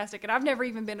fantastic. And I've never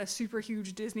even been a super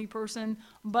huge Disney person,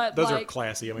 but those like, are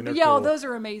classy. I mean, they're yeah, cool. those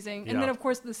are amazing. And then of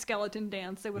course the skeleton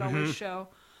dance they would always show.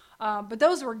 But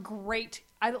those were great.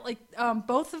 I like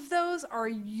both of those are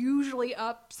usually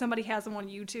up. Somebody has them on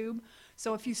YouTube.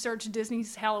 So if you search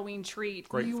Disney's Halloween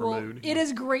Treat, mood. It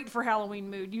is great for Halloween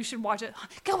mood. You should watch it.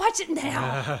 Go watch it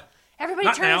now. Everybody,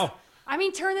 Not now. this. I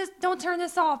mean, don't turn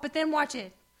this off, but then watch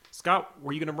it. Scott,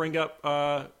 were you going to bring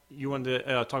up? You wanted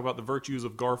to talk about the virtues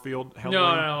of Garfield? Halloween?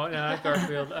 No, not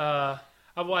Garfield.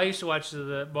 I used to watch when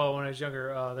I was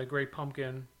younger, the Great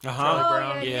Pumpkin, Charlie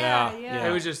Brown. Yeah.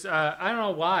 It was just I don't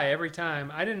know why every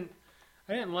time I didn't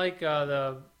like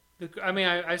I mean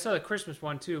I saw the Christmas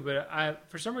one too, but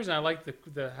for some reason I liked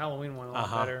the Halloween one a lot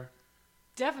better.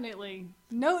 Definitely.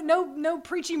 No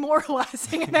preachy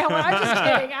moralizing in that one.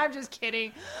 I'm just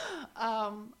kidding.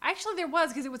 Actually there was,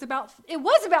 because it was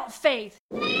about faith.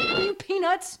 You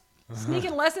peanuts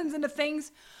sneaking lessons into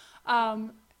things.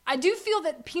 I do feel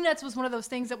that Peanuts was one of those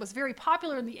things that was very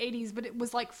popular in the 80s, but it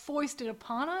was like foisted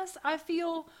upon us. I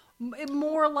feel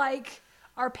more like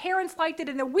our parents liked it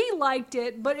and then we liked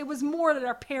it, but it was more that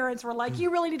our parents were like, you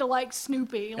really need to like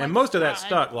Snoopy. And most of that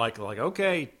stuck. Like,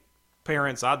 okay,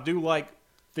 parents, I do like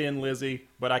Thin Lizzy,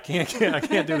 but I can't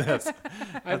do this.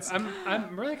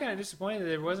 I'm really kind of disappointed that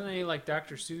there wasn't any like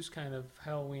Dr. Seuss kind of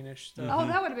Halloweenish stuff. Oh,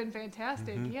 that would have been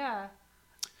fantastic. Yeah.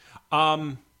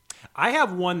 I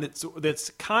have one that's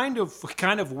kind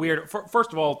of weird.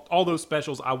 First of all those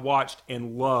specials I watched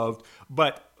and loved,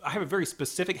 but I have a very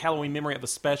specific Halloween memory of a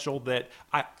special that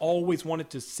I always wanted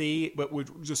to see, but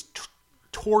was just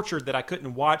tortured that I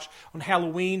couldn't watch on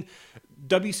Halloween.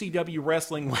 WCW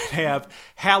Wrestling would have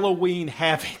Halloween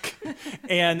Havoc,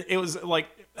 and it was like,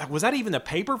 was that even a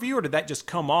pay-per-view or did that just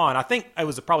come on? I think it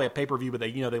was probably a pay-per-view, but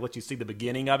they let you see the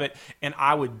beginning of it. And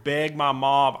I would beg my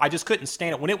mom. I just couldn't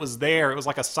stand it. When it was there, it was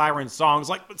like a siren song. It was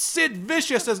like, Sid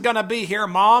Vicious is going to be here,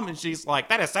 Mom. And she's like,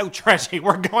 that is so trashy.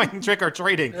 We're going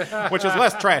trick-or-treating, which is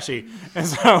less trashy. And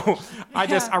so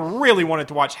I really wanted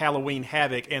to watch Halloween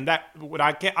Havoc. And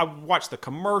I watched the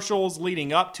commercials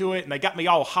leading up to it, and they got me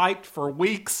all hyped for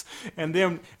weeks. And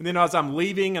then as I'm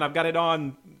leaving and I've got it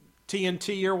on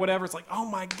TNT or whatever, it's like, oh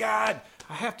my God,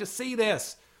 I have to see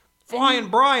this. Flying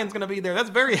Brian's going to be there. That's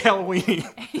very Halloween.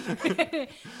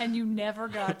 And you never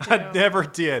got to. I never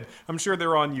did. I'm sure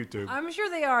they're on YouTube. I'm sure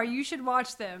they are. You should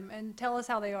watch them and tell us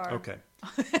how they are. Okay.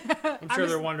 I'm sure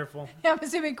they're wonderful. I'm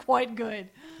assuming quite good.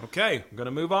 Okay, I'm going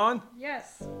to move on.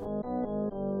 Yes.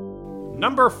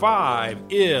 Number 5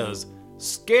 is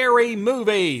scary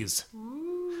movies.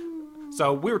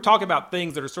 So we were talking about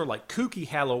things that are sort of like kooky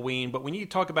Halloween, but when you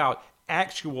talk about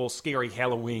actual scary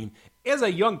Halloween, as a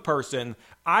young person,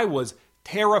 I was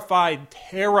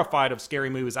terrified of scary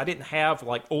movies. I didn't have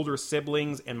like older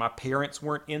siblings and my parents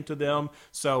weren't into them,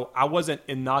 so I wasn't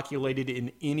inoculated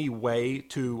in any way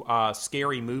to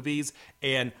scary movies,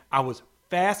 and I was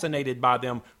fascinated by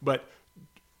them, but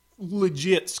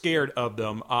legit scared of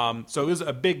them. So it was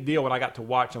a big deal when I got to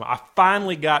watch them. I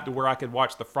finally got to where I could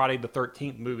watch the Friday the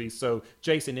 13th movies, so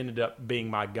Jason ended up being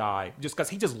my guy, just because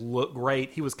he just looked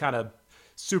great. He was kind of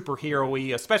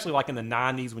superhero-y, especially like in the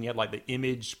 90s when you had like the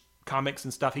Image comics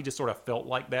and stuff. He just sort of felt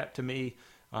like that to me.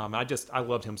 I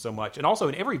loved him so much. And also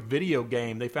in every video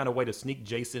game, they found a way to sneak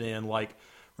Jason in. Like,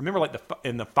 remember like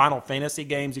in the Final Fantasy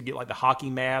games, you get like the hockey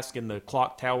mask and the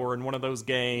clock tower in one of those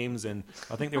games. And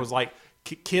I think there was like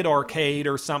Kid Arcade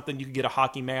or something. You could get a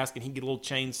hockey mask and he'd get a little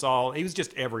chainsaw. He was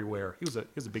just everywhere. He was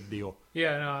a big deal.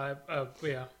 Yeah, no,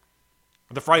 yeah.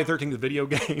 The Friday the 13th video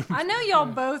game. I know y'all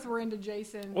both were into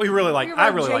Jason. I really like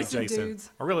Jason. Dudes.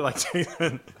 I really like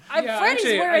Jason. Freddy's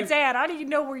actually, where it's at. I don't even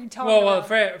know where you're talking Well, about.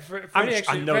 Freddy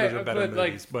actually. I know there's better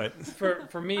movies, but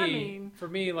for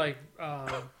me, like,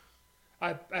 I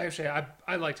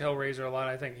liked Hellraiser a lot.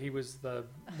 I think he was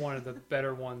one of the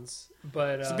better ones.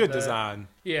 But it's a good design.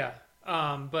 Yeah,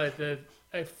 but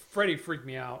Freddy freaked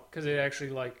me out because it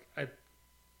actually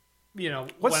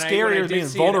What's when scarier I than being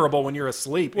vulnerable when you're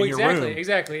asleep in your room?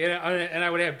 Exactly. And I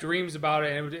would have dreams about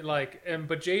it, and it would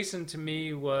but Jason to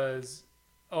me was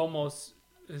almost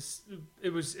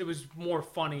it was more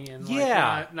funny and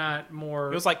not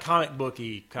more. It was like comic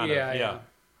booky kind of.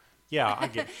 Yeah, I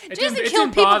get it. Jason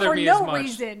killed people for no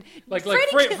reason. Like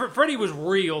Freddy was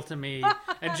real to me,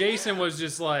 and Jason was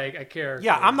just like a character.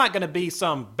 Yeah, I'm not going to be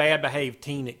some bad behaved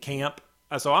teen at camp,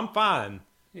 so I'm fine.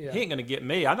 Yeah. He ain't gonna get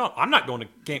me. I'm not going to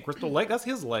Camp Crystal Lake. That's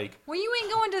his lake. Well, you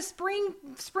ain't going to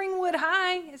Springwood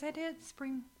High. Is that it?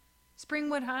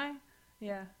 Springwood High?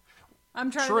 Yeah. I'm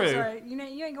trying True. to. Sorry, you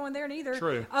ain't going there neither.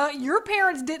 True. Your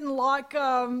parents didn't lock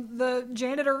the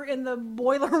janitor in the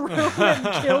boiler room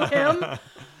and kill him.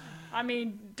 I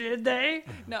mean, did they?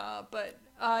 No, but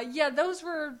yeah, those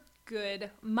were good.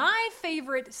 My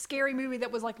favorite scary movie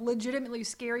that was like legitimately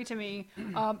scary to me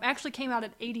actually came out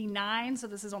in '89, so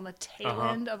this is on the tail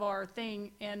end of our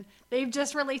thing, and they've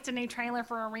just released a new trailer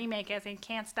for a remake as they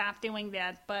can't stop doing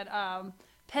that. But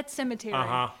Pet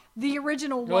Sematary, the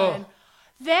original one,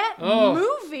 that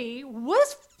movie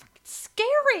was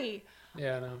scary.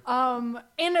 Yeah, no.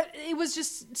 And it was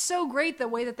just so great the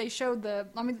way that they showed there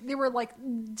were like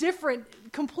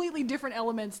completely different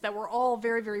elements that were all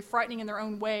very, very frightening in their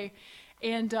own way.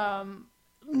 And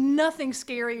nothing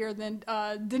scarier than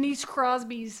Denise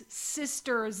Crosby's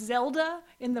sister Zelda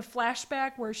in the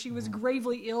flashback where she was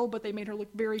gravely ill, but they made her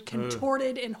look very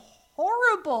contorted and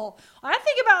horrible. When I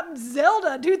think about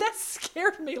Zelda, dude, that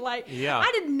scared me.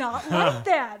 I did not like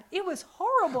that. It was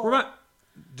horrible.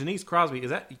 Denise Crosby, is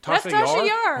that Tasha That's Tasha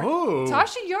Yar. Oh.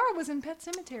 Tasha Yar was in Pet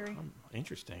Sematary.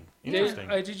 Interesting.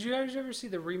 Did you guys ever see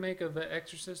the remake of The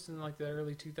Exorcist in like the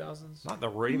early 2000s? Not the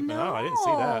remake. No, I didn't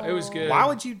see that. It was good. Why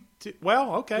would you?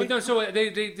 Well, okay. But no, so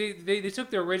they took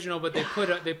the original, but they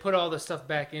put all the stuff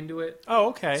back into it. Oh,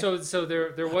 okay. So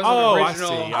there was an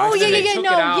original. I see.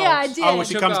 I did. Oh, when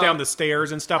she comes down the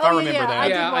stairs and stuff. I remember that. I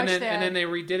did watch and then they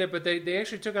redid it, but they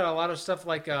actually took out a lot of stuff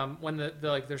like when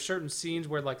there's certain scenes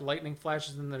where like lightning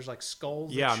flashes and there's like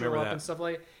skulls that show up and stuff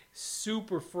like that.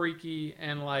 Super freaky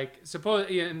and like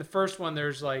in the first one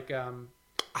there's like I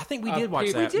think we did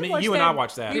watch that. You and I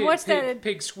watched that. We watched that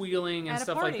pig squealing and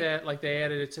stuff party. like that. Like they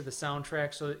added it to the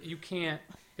soundtrack so that you can't.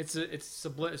 It's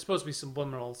supposed to be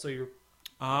subliminal, so you're you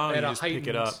at a just heightened. pick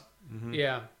it up. Mm-hmm.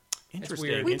 Yeah,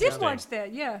 interesting. Weird. We did watch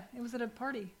that. Yeah, it was at a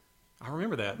party. I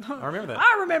remember that.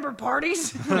 I remember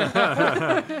parties. We don't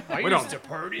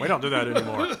do that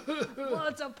anymore.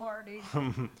 What's a party?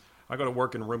 I go to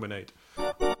work and ruminate.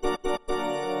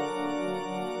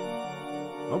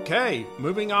 Okay,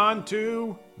 moving on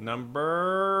to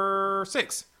number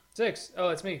 6. 6. Oh,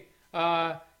 that's me.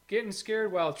 Getting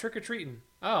scared while trick-or-treating.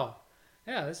 Oh,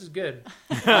 yeah, this is good.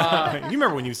 You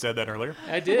remember when you said that earlier?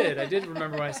 I did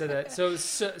remember when I said that.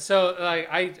 So like,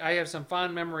 I have some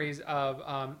fond memories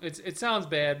of. It sounds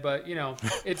bad, but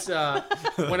it's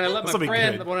when I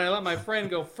let my friend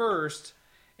go first,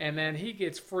 and then he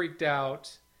gets freaked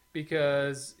out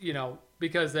because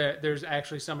there's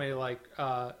actually somebody like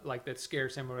that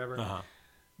scares him or whatever. Uh-huh.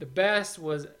 The best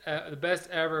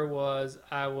ever was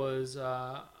I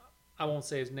won't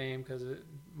say his name because it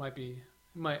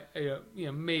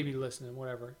maybe listening,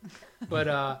 whatever.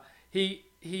 But he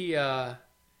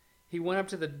went up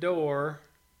to the door,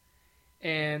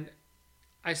 and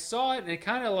I saw it, and it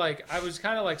kind of like I was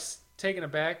kind of like taken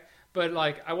aback, but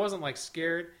like I wasn't like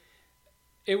scared.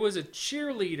 It was a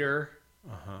cheerleader.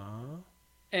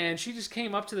 and she just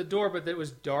came up to the door, but it was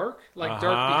dark, like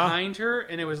dark behind her,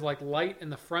 and it was like light in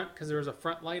the front because there was a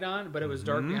front light on, but it was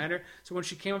dark behind her. So when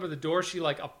she came up to the door, she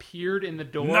like appeared in the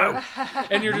door,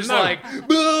 and you're just like,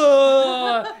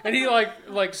 "Bah!" And he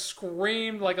like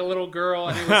screamed like a little girl,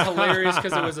 and it was hilarious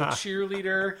because it was a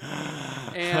cheerleader,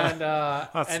 and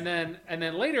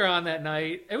then later on that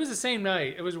night, it was the same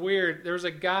night. It was weird. There was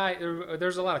a guy.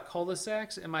 There's a lot of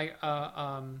cul-de-sacs in my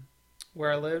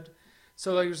where I lived.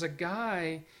 So there was a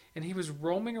guy, and he was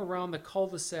roaming around the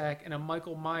cul-de-sac in a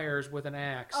Michael Myers with an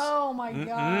axe. Oh my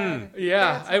god!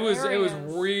 Yeah, That's it was hilarious.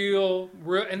 real,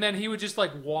 and then he would just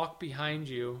like walk behind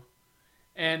you,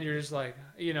 and you're just like,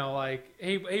 like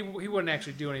he wouldn't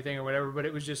actually do anything or whatever, but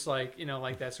it was just like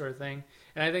like that sort of thing.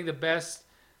 And I think the best.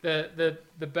 The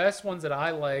best ones that I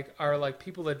like are like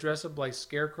people that dress up like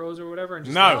scarecrows or whatever and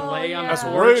just like, lay on the That's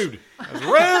porch. rude. That's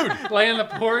rude. Lay on the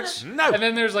porch. No. And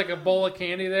then there's like a bowl of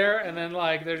candy there, and then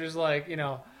like they're just like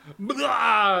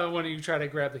blah, when you try to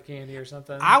grab the candy or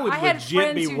something. I would I had legit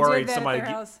friends be who did worried that at somebody their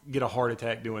house. get a heart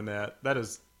attack doing that. That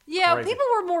is Yeah, crazy. people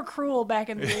were more cruel back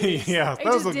in the 80s. Yeah, They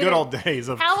those just were did good it. old days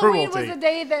of Halloween cruelty. was the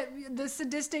day that the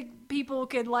sadistic people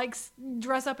could like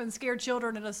dress up and scare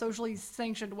children in a socially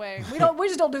sanctioned way. We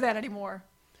just don't do that anymore.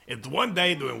 It's one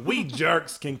day when we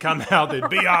jerks can come out and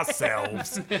be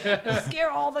ourselves. Scare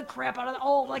all the crap out of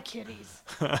all the kitties.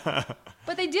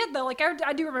 But they did though. Like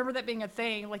I do remember that being a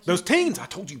thing. Like Those teens, I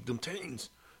told you, them teens.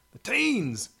 The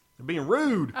teens. They're being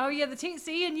rude. oh yeah, the teen.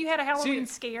 See, and you had a Halloween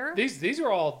scare. These are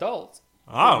all adults.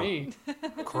 Oh. For me.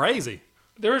 Crazy.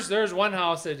 There's one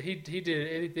house that they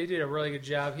did a really good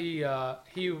job. He had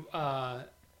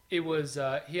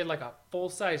like a full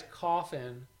size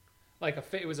coffin,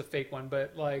 it was a fake one,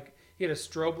 but like he had a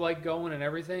strobe light going and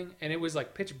everything, and it was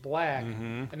like pitch black,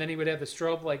 and then he would have the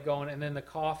strobe light going, and then the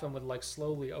coffin would like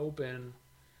slowly open,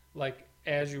 like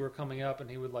as you were coming up, and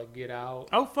he would like get out.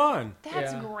 Oh, fun.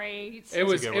 That's yeah. great.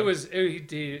 He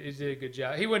did a good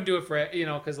job. He wouldn't do it for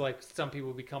because like some people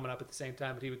would be coming up at the same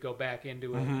time, but he would go back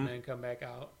into it and then come back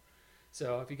out.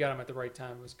 So if you got him at the right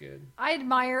time, it was good. I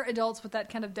admire adults with that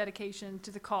kind of dedication to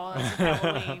the cause of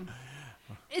Halloween.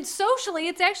 It's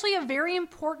actually a very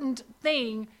important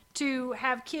thing to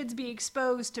have kids be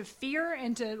exposed to fear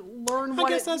and to learn what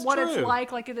guess that's it's true.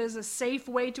 like. Like it is a safe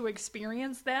way to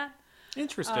experience that.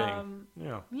 Interesting.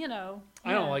 Yeah.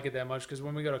 I don't like it that much because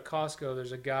when we go to Costco,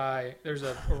 there's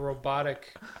a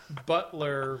robotic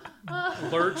butler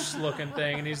lurch looking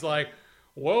thing, and he's like,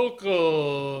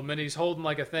 "Welcome," and he's holding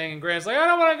like a thing, and Grant's like, "I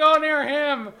don't want to go near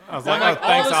him." I was I'm like, like, oh, all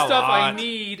thanks the a stuff I lot.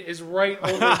 need is right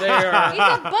over there. He's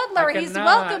a butler. I He's cannot.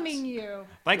 welcoming you.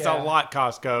 Thanks Yeah. a lot,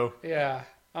 Costco. Yeah,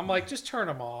 I'm like, just turn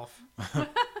them off.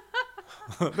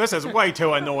 This is way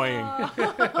too annoying.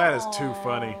 That is too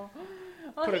funny.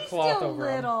 Well, Put a he's cloth still over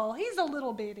him. little. He's a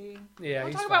little bitty. Yeah, We'll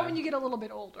he's talk about fine. when you get a little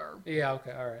bit older. Yeah,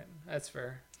 okay, all right, that's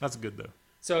fair. That's good, though.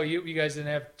 So you guys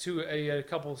didn't have a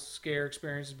couple scare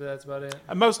experiences, but that's about it.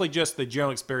 Mostly just the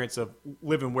general experience of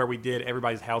living where we did.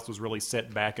 Everybody's house was really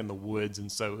set back in the woods,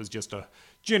 and so it was just a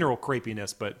general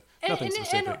creepiness, but nothing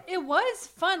specific. And it was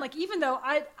fun. Like even though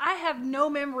I have no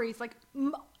memories, like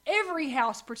every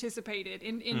house participated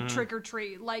in trick or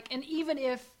treat. Like, and even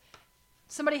if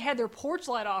somebody had their porch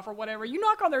light off or whatever, you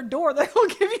knock on their door, they'll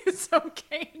give you some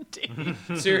candy.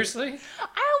 Seriously?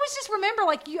 I always just remember,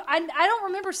 like, I don't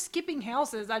remember skipping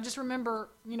houses. I just remember,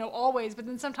 always. But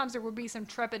then sometimes there would be some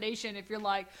trepidation if you're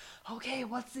like, okay,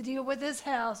 what's the deal with this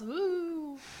house?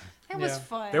 Ooh, that was Yeah.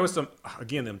 fun. There was some,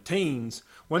 again, them teens.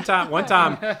 One time, we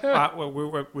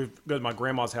go to my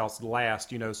grandma's house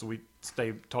last, so we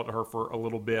talked to her for a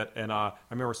little bit, and I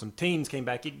remember some teens came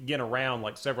back again around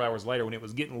like several hours later when it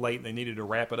was getting late and they needed to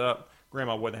wrap it up.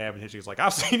 Grandma wasn't having it. She was like,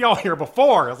 "I've seen y'all here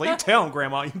before." I was like, "You tell them,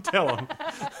 Grandma. You tell them.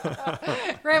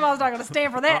 Grandma's not going to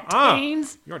stand for that,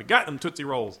 teens. You already got them Tootsie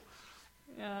Rolls."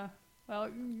 Yeah. Well,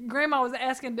 Grandma was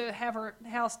asking to have her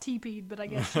house teepeed, but I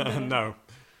guess she didn't. No.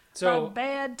 So By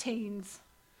bad teens.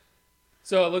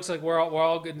 So it looks like we're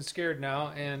all getting scared now,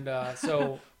 and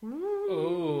so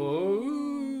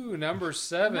number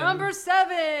 7. Number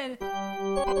 7.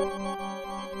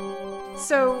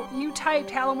 So you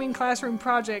typed Halloween classroom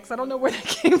projects. I don't know where that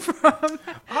came from.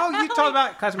 Oh, you talked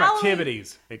about classroom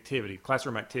Halloween-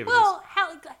 classroom activities. Well,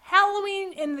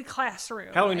 Halloween in the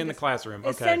classroom. Halloween I in the guess. classroom. Okay.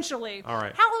 Essentially. All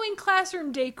right. Halloween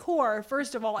classroom decor,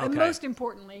 first of all, and Okay. most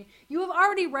importantly, you have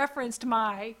already referenced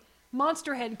my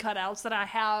monster head cutouts that I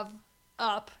have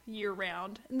up year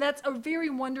round. And that's a very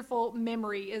wonderful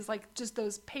memory, is like just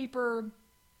those paper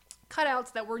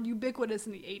cutouts that were ubiquitous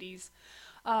in the 80s.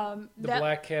 The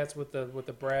black cats with the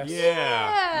brass. Yeah.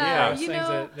 Yeah, brass you things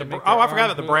know- that make I their forgot about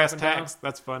arms the move brass up and down. tacks.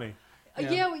 That's funny.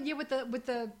 Yeah, with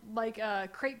the like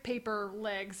crepe paper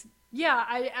legs. Yeah,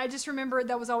 I just remember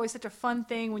that was always such a fun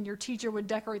thing when your teacher would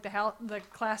decorate the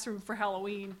classroom for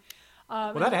Halloween.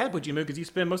 Well, that had what you moved because you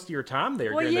spend most of your time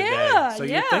there Well, during the yeah, day, so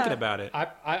yeah. you're thinking about it.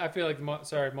 I feel like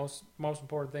most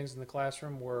important things in the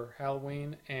classroom were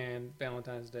Halloween and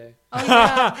Valentine's Day. Oh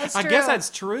yeah, that's I true. guess that's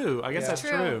true. I guess Yeah. that's True.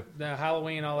 true. The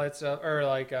Halloween, all that stuff, or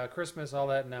like Christmas, all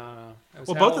that. No. It was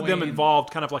Well, both of them Halloween.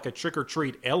 involved kind of like a trick or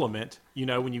treat element. You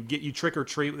know, when you trick or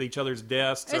treat with each other's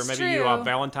desks, or It's maybe you true.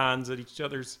 Valentines at each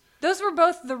other's. Those were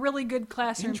both the really good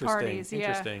classroom Interesting, parties. Yeah.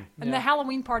 interesting. And Yeah. the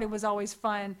Halloween party was always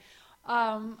fun.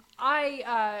 I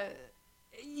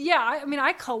mean,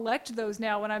 I collect those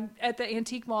now when I'm at the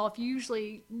antique mall. If you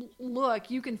usually look,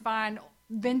 you can find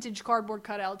vintage cardboard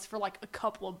cutouts for like a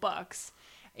couple of bucks.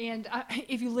 And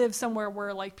if you live somewhere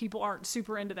where like people aren't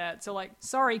super into that, so like,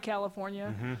 sorry,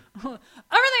 California,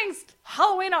 everything's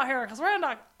Halloween out here because we're in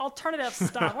like alternative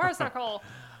stuff. Where's that called?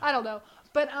 I don't know.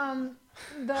 But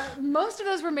most of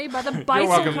those were made by the Bison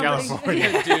welcome, Company.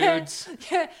 California. dudes.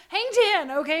 Yeah, hang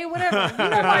 10, okay, whatever. You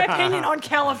know my opinion on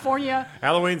California.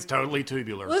 Halloween's totally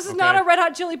tubular. This is okay? not a Red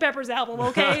Hot Chili Peppers album,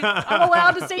 okay? I'm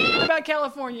allowed to say anything about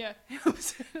California.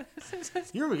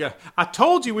 Here we go. I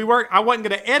told you I wasn't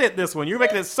going to edit this one. You're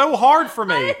making it so hard for I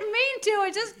me. didn't mean to.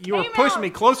 It just You were came pushing out. me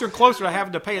closer and closer to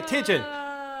having to pay attention.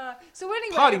 So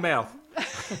anyway, Potty mouth.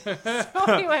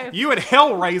 anyway, You and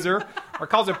Hellraiser are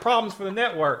causing problems for the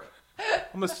network.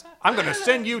 I'm going to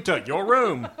send you to your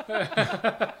room.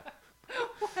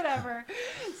 whatever.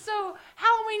 So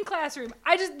Halloween classroom.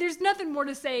 There's nothing more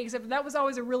to say except that was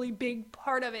always a really big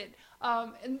part of it,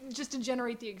 and just to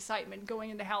generate the excitement going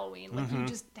into Halloween. Like you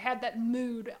just had that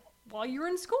mood while you were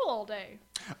in school all day.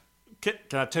 Can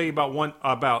I tell you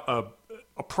about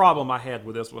a problem I had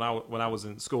with this when I was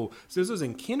in school? So this was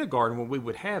in kindergarten when we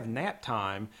would have nap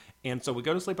time, and so we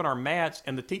go to sleep on our mats,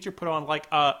 and the teacher put on like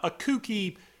a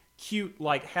kooky, cute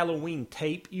like Halloween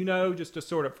tape, just to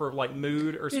sort of for like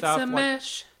mood or stuff. It's a like,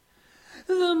 mesh.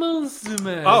 The monster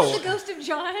mash. Oh. The Ghost of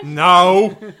John.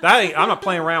 No, I'm not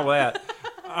playing around with that.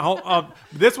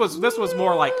 This was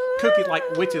more like cookie, like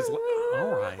witches.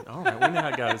 All right, we know how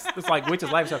it goes. It's like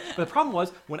witches' life stuff. But the problem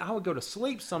was when I would go to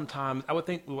sleep, sometimes I would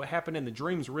think what happened in the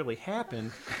dreams really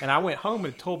happened, and I went home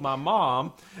and told my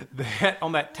mom that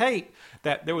on that tape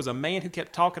that there was a man who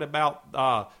kept talking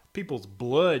about people's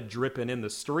blood dripping in the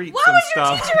streets Why and was your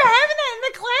stuff. teacher having that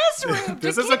in the classroom?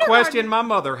 This To is a kindergarten? question my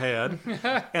mother had.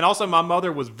 And also my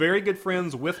mother was very good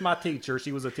friends with my teacher.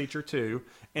 She was a teacher too.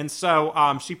 And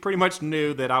so she pretty much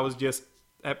knew that I was just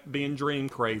being dream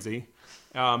crazy.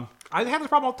 I have this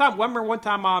problem all the time. I remember one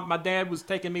time my dad was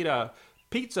taking me to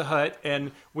Pizza Hut,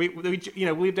 and we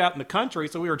lived out in the country,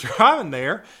 so we were driving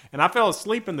there, and I fell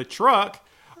asleep in the truck.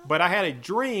 But I had a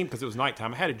dream, because it was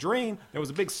nighttime, I had a dream, there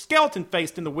was a big skeleton face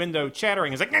in the window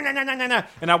chattering. It's like, no.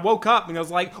 And I woke up, and I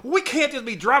was like, we can't just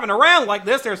be driving around like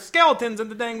this. There's skeletons in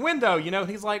the dang window, And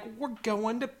he's like, we're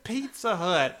going to Pizza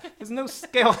Hut. There's no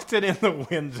skeleton in the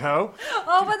window.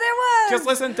 Oh, but there was. Just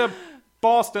listen to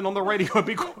Boston on the radio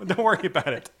and don't worry about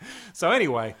it. So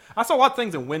anyway, I saw a lot of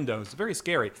things in windows. It's very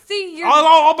scary. See, you're.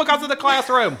 All because of the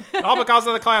classroom. All because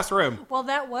of the classroom. Well,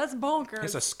 that was bonkers.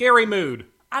 It's a scary mood.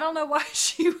 I don't know why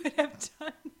she would have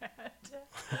done that.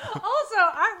 Also,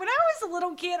 when I was a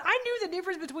little kid, I knew the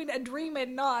difference between a dream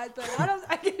and not. But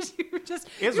I guess you just.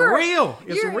 It's you're- real.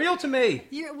 It's you're- real to me.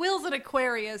 Will's an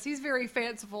Aquarius. He's very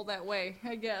fanciful that way,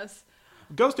 I guess.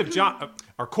 Ghost of John,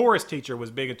 our chorus teacher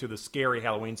was big into the scary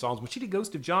Halloween songs. When she did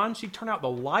Ghost of John, she'd turn out the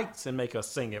lights and make us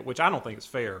sing it, which I don't think is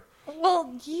fair.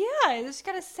 Well, yeah, you just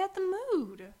gotta set the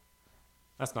mood.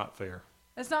 That's not fair.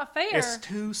 That's not fair. It's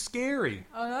too scary.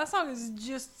 Oh, no, that song is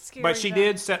just scary. But she though.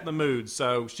 did set the mood,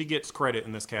 so she gets credit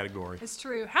in this category. It's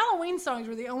true. Halloween songs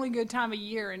were the only good time of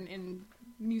year in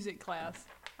music class,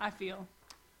 I feel.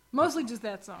 Mostly just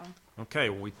that song. Okay,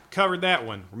 well, we covered that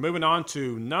one. We're moving on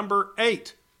to number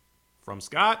 8 from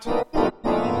Scott.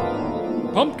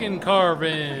 Pumpkin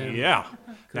carving. Yeah.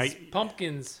 Now, 'Cause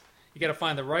pumpkins, you got to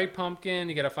find the right pumpkin.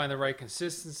 You got to find the right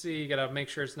consistency. You got to make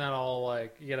sure it's not all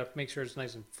like. You got to make sure it's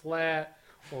nice and flat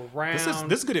or round.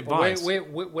 This is good or advice.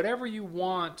 Whatever you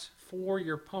want for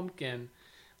your pumpkin.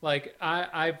 Like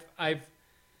I've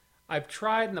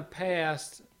tried in the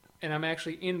past, and I'm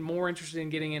actually more interested in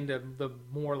getting into the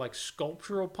more like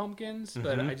sculptural pumpkins,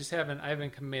 but I just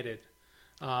haven't committed.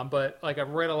 But like I've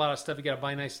read a lot of stuff. You got to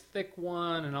buy a nice thick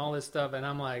one and all this stuff, and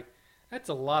I'm like, that's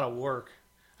a lot of work.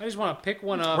 I just want to pick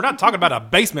one up. we're not talking about a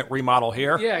basement remodel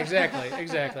here. Yeah, exactly. I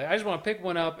just want to pick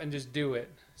one up and just do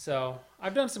it. So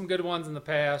I've done some good ones in the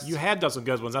past. You had done some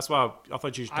good ones. That's why I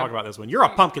thought you should talk about this one. You're a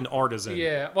pumpkin artisan.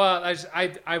 Yeah. Well,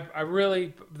 I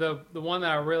really the one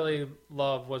that I really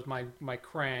loved was my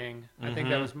Krang. I think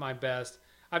that was my best.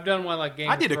 I've done one like Game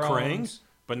of Thrones. I did a Krang,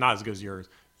 but not as good as yours.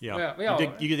 Yeah.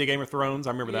 You did Game of Thrones. I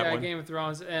remember that one. Yeah, Game of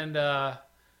Thrones. And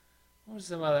what was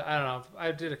some other? I don't know.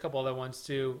 I did a couple other ones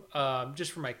too,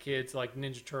 just for my kids, like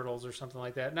Ninja Turtles or something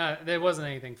like that. There wasn't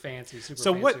anything fancy.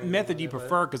 So, what method do you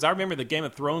prefer? Because I remember the Game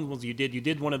of Thrones ones you did. You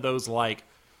did one of those like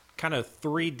kind of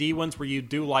 3D ones where you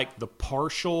do like the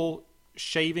partial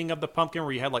shaving of the pumpkin,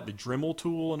 where you had like the Dremel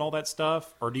tool and all that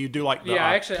stuff, or do you do like the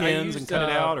pins and cut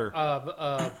it out, or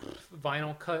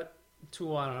vinyl cut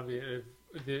tool? I don't know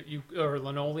or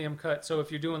linoleum cut. So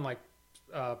if you're doing like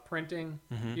printing,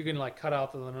 you can like cut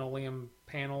out the linoleum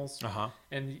panels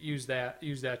and use that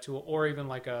tool, or even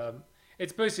like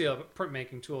it's basically a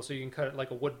printmaking tool, so you can cut it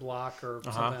like a wood block or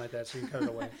something like that, so you can cut it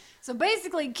away. So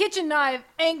basically, kitchen knife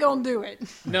ain't gonna do it.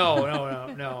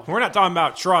 No. We're not talking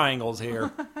about triangles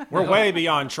here. We're way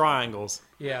beyond triangles.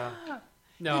 Yeah.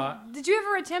 No. Did you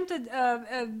ever attempt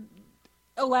a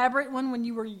elaborate one when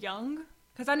you were young?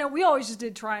 Because I know we always just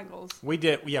did triangles. We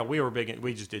did, yeah. We were big.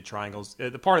 We just did triangles.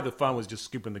 The part of the fun was just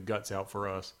scooping the guts out for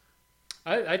us.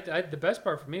 The best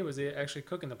part for me was actually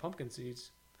cooking the pumpkin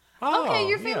seeds. Oh, okay,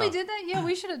 your family did that? Yeah,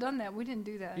 we should have done that. We didn't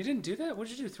do that. You didn't do that? What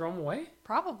did you do? Throw them away?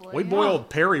 Probably. We boiled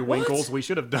periwinkles. We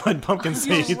should have done pumpkin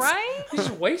seeds. Right? You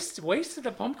just wasted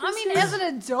the pumpkin seeds? I mean, as an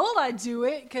adult, I do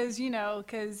it because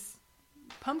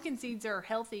pumpkin seeds are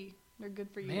healthy. They're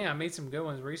good for you. Man, I made some good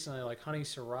ones recently, like honey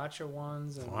sriracha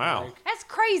ones. And wow. That's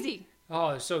crazy. Oh,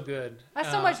 they're so good.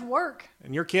 That's so much work.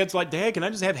 And your kid's like, Dad, can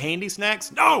I just have handy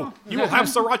snacks? No! You will have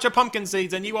sriracha pumpkin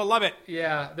seeds and you will love it.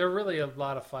 Yeah, they're really a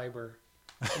lot of fiber.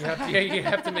 You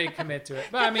have to commit to it.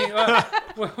 But I mean,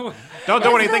 don't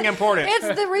do anything important.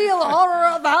 It's the real horror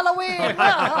of Halloween.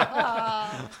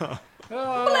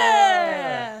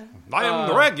 I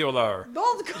am regular.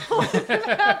 Don't go to the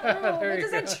bathroom. It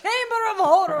is a chamber of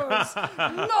horrors.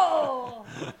 No.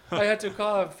 I had to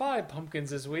call 5 pumpkins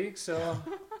this week, so.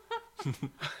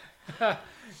 I've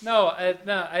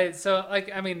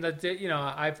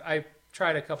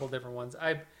tried a couple different ones.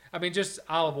 I mean, just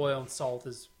olive oil and salt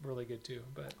is really good too.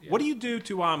 But yeah. What do you do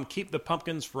to keep the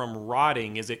pumpkins from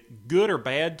rotting? Is it good or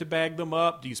bad to bag them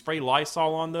up? Do you spray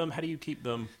Lysol on them? How do you keep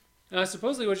them?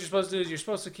 Supposedly, what you're supposed to do is you're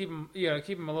supposed to keep them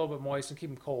a little bit moist and keep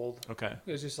them cold. Okay.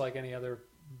 It's just like any other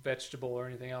vegetable or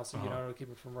anything else, to keep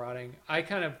it from rotting. I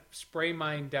kind of spray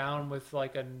mine down with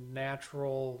like a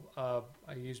natural.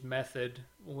 I use Method,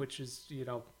 which is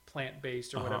plant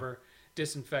based or whatever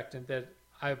disinfectant that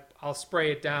I'll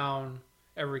spray it down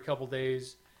every couple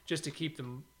days just to keep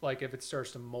them, like if it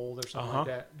starts to mold or something like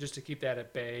that, just to keep that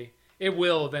at bay. It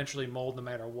will eventually mold no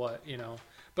matter what,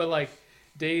 But like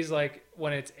days like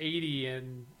when it's 80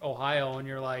 in Ohio and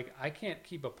you're like, I can't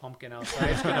keep a pumpkin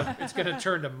outside. It's gonna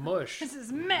turn to mush. This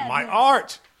is madness. My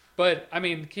art. But I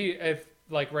mean, if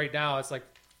like right now it's like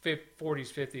 40s,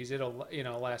 50s, it'll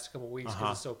last a couple weeks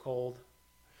because it's so cold.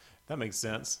 That makes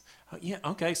sense. Yeah.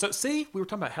 Okay. So see, we were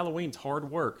talking about Halloween's hard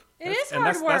work. That's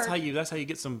hard work. That's how you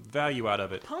get some value out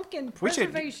of it. Pumpkin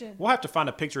preservation. We'll have to find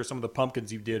a picture of some of the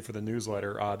pumpkins you did for the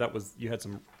newsletter. You had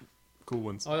some cool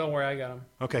ones. Oh, don't worry, I got them.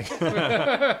 Okay.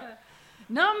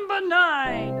 Number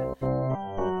 9.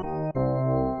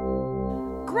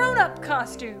 Grown-up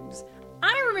costumes.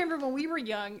 I remember when we were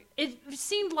young, it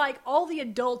seemed like all the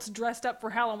adults dressed up for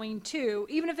Halloween too,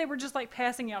 even if they were just like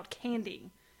passing out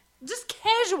candy. Just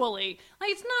casually.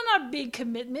 Like, it's not a big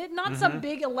commitment, not some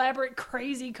big, elaborate,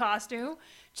 crazy costume.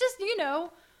 Just, a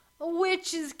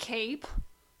witch's cape,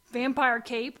 vampire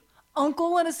cape,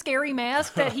 uncle in a scary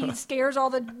mask that he scares all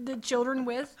the children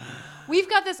with. We've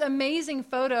got this amazing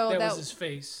photo. That was his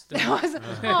face.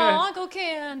 Uncle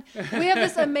Ken. We have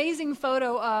this amazing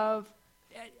photo of,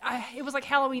 it was like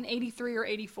Halloween 83 or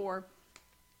 84.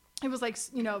 It was like,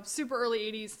 super early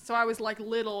 80s, so I was like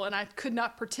little and I could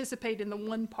not participate in the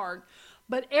one part.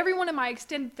 But everyone in my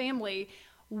extended family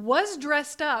was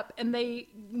dressed up and they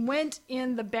went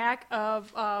in the back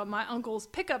of my uncle's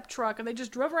pickup truck and they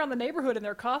just drove around the neighborhood in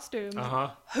their costumes,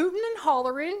 hooting and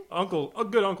hollering.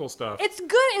 Good uncle stuff. It's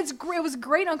good. It was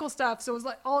great uncle stuff. So it was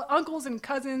like all uncles and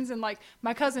cousins, and like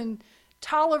my cousin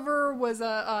Tolliver was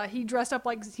he dressed up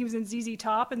like he was in ZZ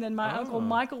Top, and then my Uncle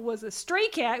Michael was a Stray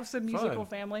Cat. It was a musical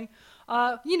family.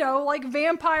 Like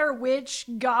vampire, witch,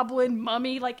 goblin,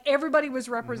 mummy, like everybody was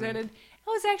represented. It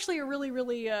was actually a really,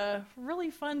 really, really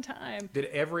fun time.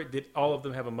 Did all of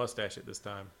them have a mustache at this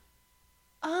time?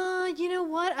 You know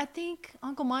what? I think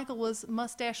Uncle Michael was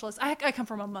mustacheless. I come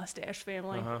from a mustache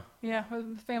family. Yeah,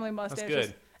 family mustaches. That's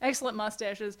good. Excellent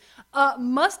mustaches.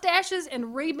 Mustaches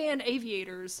and Ray-Ban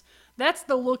aviators. That's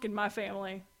the look in my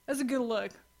family. That's a good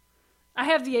look. I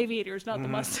have the aviators, not the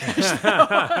mustache.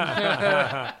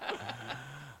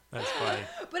 That's funny.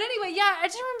 But anyway, yeah, I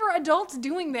just remember adults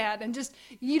doing that, and just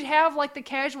you'd have like the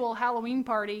casual Halloween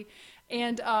party,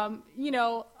 and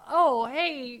oh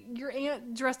hey, your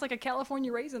aunt dressed like a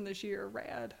California raisin this year,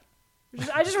 rad.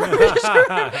 I just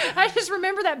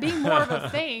remember that being more of a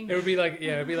thing. It would be like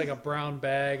a brown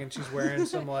bag, and she's wearing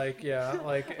some and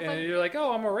you're like,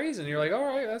 oh, I'm a raisin. You're like, all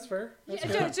right, that's fair. That's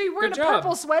fair. So you're wearing Good a job.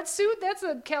 purple sweatsuit? That's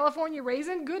a California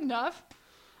raisin. Good enough.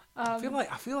 I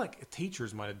feel like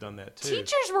teachers might have done that too.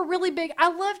 Teachers were really big. I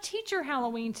love teacher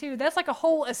Halloween too. That's like a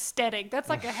whole aesthetic. That's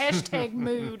like a hashtag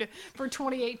mood for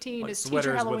 2018. Like is teacher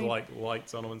sweaters with Halloween. like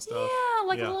lights on them and stuff. Yeah,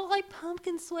 like little like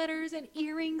pumpkin sweaters and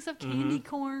earrings of candy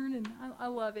corn, and I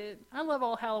love it. I love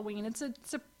all Halloween. It's a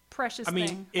precious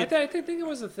thing. I think it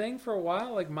was a thing for a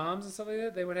while. Like moms and stuff like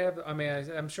that, they would have. I mean,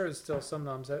 I'm sure there's still some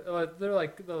moms that they're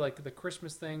like the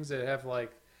Christmas things that have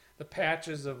like the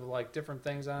patches of like different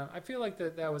things on them. I feel like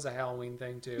that was a Halloween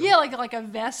thing too. Yeah, like a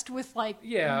vest with like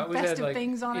it festive had like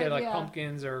things on it. like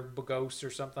pumpkins or ghosts or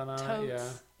something on Totes. it.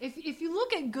 Yeah. If you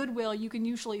look at Goodwill, you can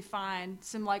usually find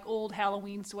some like old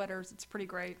Halloween sweaters. It's pretty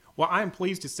great. Well, I am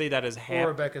pleased to say that is Or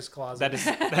Rebecca's closet. that is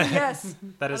Yes,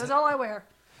 that is all I wear.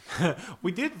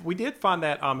 we did find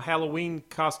that Halloween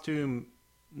costume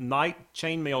night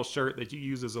chainmail shirt that you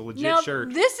use as a legit Now,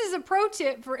 shirt. this is a pro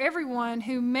tip for everyone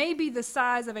who may be the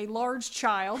size of a large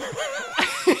child.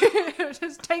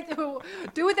 Just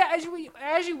do with that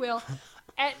as you will.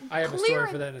 At I have a story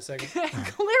for that in a second. At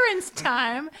clearance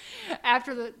time,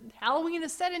 after the Halloween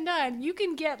is said and done, you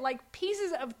can get like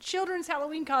pieces of children's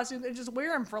Halloween costumes and just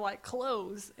wear them for like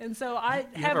clothes. And so I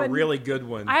you have a really good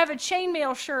one. I have a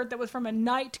chainmail shirt that was from a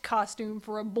night costume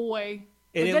for a boy.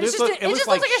 And But it just looks looks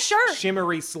like a shirt.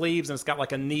 shimmery sleeves, and it's got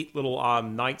like a neat little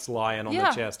Knight's Lion on the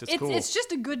chest. It's cool. It's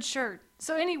just a good shirt.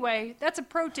 So anyway, that's a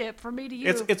pro tip from me to you.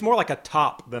 It's more like a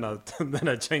top than a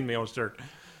chainmail shirt.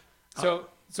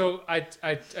 So I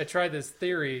tried this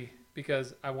theory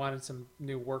because I wanted some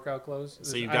new workout clothes.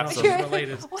 So you I got don't know some- if it's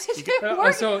related. What did you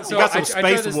work? So You got some I tried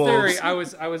Space this Wolves. theory.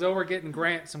 I was over getting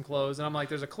Grant some clothes, and I'm like,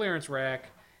 there's a clearance rack,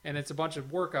 and it's a bunch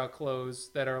of workout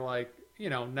clothes that are like,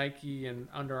 Nike and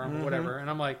Under Armour, whatever. And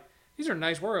I'm like, these are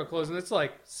nice workout clothes, and it's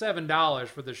like $7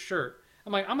 for this shirt.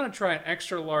 I'm like, I'm gonna try an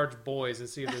extra large boys and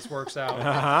see if this works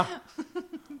out.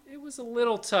 It was a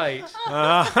little tight.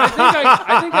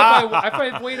 I think if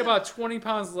I weighed about 20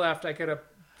 pounds left, I could have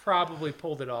probably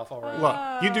pulled it off already.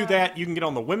 Look, you do that, you can get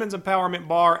on the women's empowerment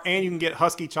bar, and you can get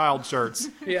Husky Child shirts.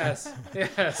 Yes,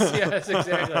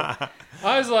 exactly.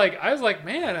 I was like,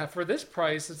 man, for this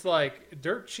price, it's like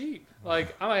dirt cheap.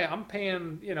 Like I'm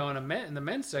paying, in the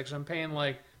men's section, I'm paying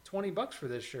like $20 for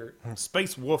this shirt.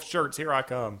 Space Wolf shirts, here I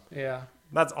come. Yeah.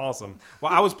 That's awesome.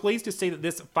 Well, I was pleased to see that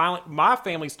this finally, my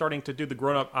family's starting to do the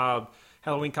grown-up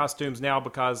Halloween costumes now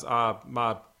because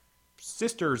my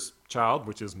sister's child,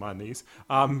 which is my niece,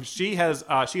 she is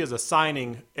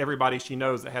assigning everybody she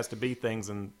knows that has to be things,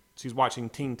 and she's watching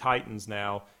Teen Titans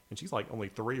now, and she's like only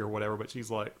 3 or whatever, but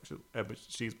she's like,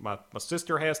 my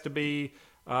sister has to be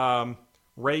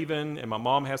Raven, and my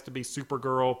mom has to be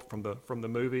Supergirl from the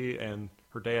movie, and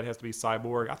her dad has to be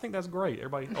Cyborg. I think that's great.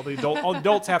 Everybody, all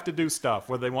adults have to do stuff,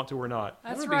 whether they want to or not.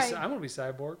 That's I'm right. gonna be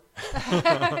Cyborg.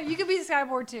 You could be the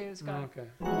Cyborg too, Scott. Okay.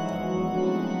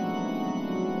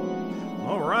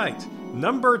 All right.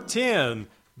 Number 10,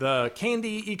 the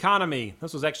candy economy.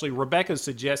 This was actually Rebecca's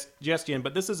suggestion,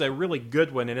 but this is a really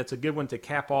good one, and it's a good one to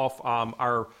cap off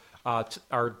our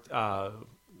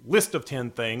list of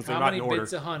 10 things. They're How not many in order.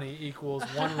 bits of honey equals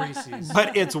 1 Reese's?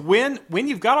 But it's when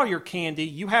you've got all your candy,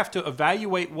 you have to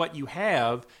evaluate what you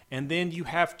have, and then you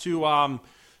have to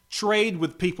trade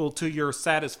with people to your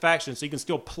satisfaction, so you can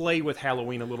still play with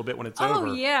Halloween a little bit when it's over.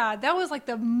 Oh yeah, that was like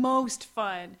the most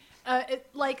fun.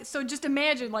 So just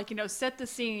imagine, set the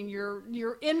scene.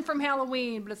 You're in from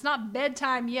Halloween, but it's not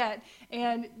bedtime yet,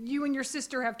 and you and your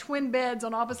sister have twin beds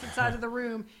on opposite sides of the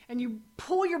room, and you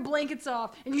pull your blankets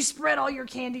off and you spread all your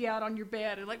candy out on your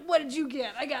bed. And like, what did you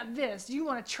get? I got this. Do you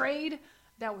want to trade?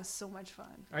 That was so much fun.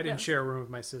 I didn't share a room with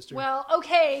my sister. Well,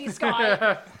 okay,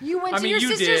 Scott. You went to your you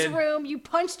sister's did. room. You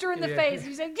punched her in the face. And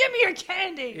you said, "Give me your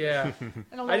candy." Yeah.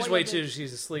 I don't know I just what wait you till did.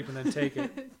 she's asleep and then take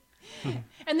it.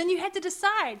 And then you had to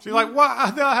decide. She's like, "What?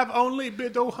 I have only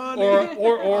bit of honey."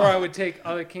 Or I would take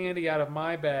other candy out of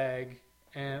my bag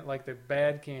and like the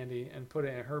bad candy and put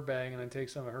it in her bag and then take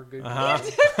some of her good candy.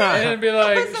 And then be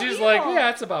like, That's so she's evil. like, yeah,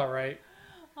 that's about right.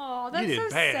 Oh, that's did so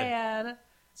bad. sad. like-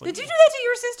 Did you do that to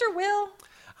your sister, Will?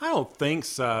 I don't think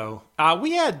so.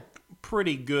 We had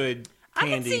pretty good I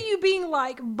can see you being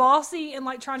like bossy and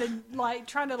like trying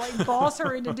to boss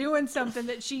her into doing something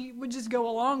that she would just go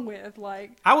along with.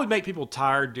 Like, I would make people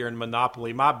tired during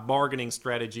Monopoly. My bargaining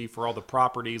strategy for all the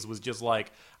properties was just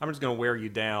like, I'm just going to wear you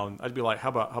down. I'd be like, how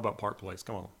about Park Place?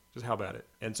 Come on, just how about it?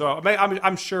 And so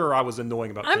I'm sure I was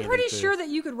annoying about. I'm pretty sure that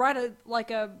you could write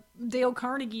a Dale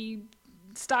Carnegie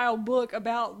style book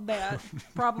about that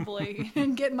probably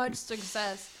and get much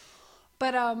success.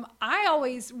 But I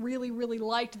always really, really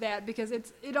liked that because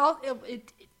it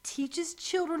teaches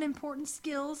children important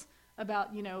skills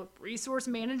about, resource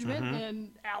management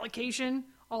and allocation,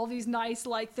 all these nice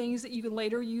like things that you can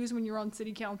later use when you're on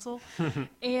city council.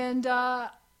 And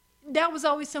that was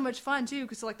always so much fun too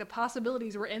because like the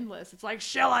possibilities were endless. It's like,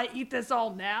 shall I eat this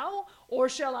all now or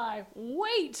shall I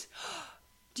wait?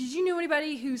 Did you know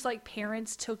anybody whose like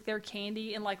parents took their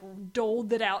candy and like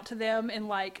doled it out to them in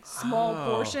like small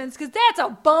portions? Because that's a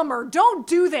bummer. Don't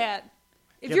do that.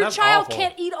 If your child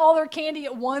can't eat all their candy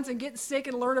at once and get sick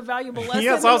and learn a valuable lesson,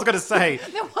 yes, I was going to say.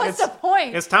 Then what's the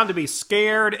point? It's time to be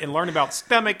scared and learn about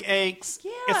stomach aches.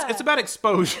 Yeah. It's about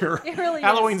exposure. It really is.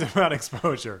 Halloween's about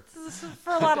exposure.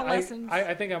 For a lot of lessons.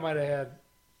 I think I might have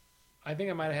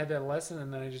had that lesson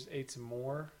and then I just ate some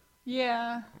more.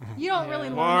 Yeah. You don't really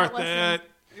learn Worth that lesson. it.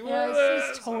 Yeah,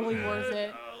 it's totally worth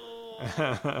it.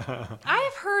 I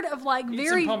have heard of like Eat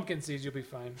very some pumpkin seeds, you'll be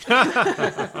fine.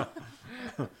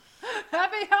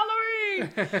 Happy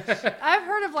Halloween! I've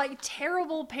heard of like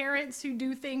terrible parents who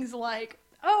do things like,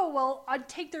 oh, well, I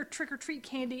take their trick-or-treat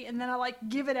candy and then I like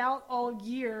give it out all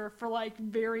year for like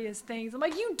various things. I'm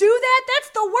like, you do that? That's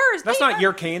the worst. That's not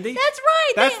your candy. That's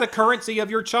right. That's the currency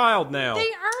of your child now. They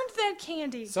earned that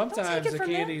candy. Sometimes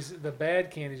the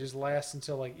bad candy just lasts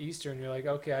until like Easter, and you're like,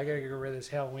 okay, I gotta get rid of this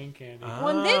Halloween candy. Well,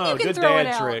 and then you can good throw dad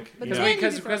it out. trick. But Yeah. then you can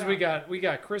Because throw we it out.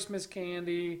 got Christmas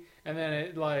candy, and then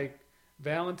it like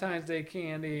Valentine's Day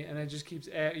candy, and it just keeps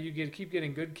keep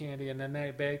getting good candy, and then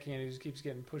that bad candy just keeps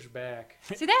getting pushed back.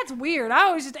 See, that's weird. I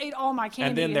always just ate all my candy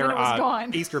And then and their it was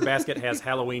gone. Easter basket has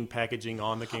Halloween packaging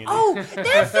on the candy. Oh,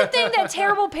 that's the thing that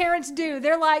terrible parents do.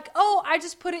 They're like, oh, I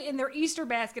just put it in their Easter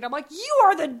basket. I'm like, you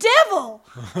are the devil.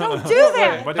 Don't do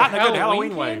that. But not in a good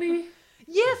Halloween way. candy?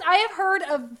 Yes, I have heard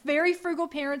of very frugal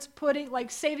parents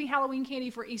saving Halloween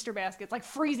candy for Easter baskets, like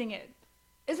freezing it.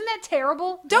 Isn't that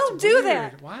terrible? Don't That's do weird.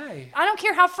 that. Why? I don't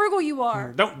care how frugal you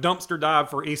are. Don't dumpster dive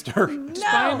for Easter. Just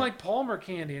buy them No. like Palmer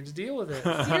candy and just deal with it.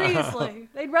 Seriously.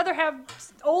 They'd rather have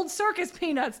old circus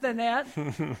peanuts than that.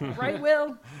 Right,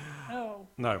 Will? Oh.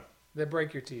 No. They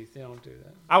break your teeth. They don't do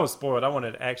that. I was spoiled. I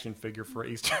wanted an action figure for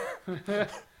Easter.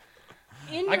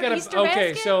 In I your got Easter okay.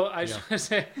 basket? So I just want to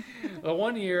say, the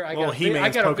one year I Little got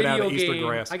He-Man's a poking out video of Easter game.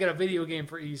 grass. I got a video game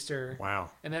for Easter.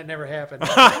 Wow. And that never happened.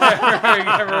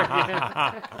 Ever again.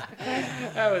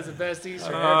 That was the best Easter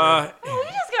ever. Oh,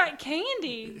 you just got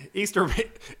candy.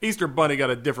 Easter Bunny got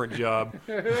a different job.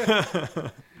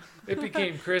 It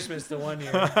became Christmas the one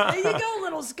year. There you go,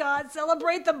 little Scott.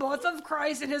 Celebrate the birth of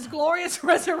Christ and his glorious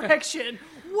resurrection.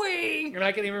 Wee! And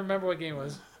I can't even remember what game it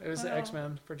was. It was the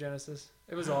X-Men for Genesis.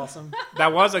 It was awesome.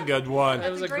 That was a good one. It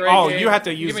was a great great Oh, game. you have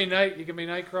to You use- can be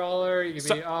Nightcrawler. You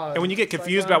can be. And when you get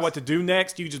confused about what to do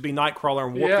next, you just be Nightcrawler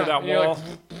and warp Yeah, through that you're wall.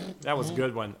 like- That was a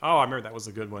good one. Oh, I remember that was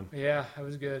a good one. Yeah, it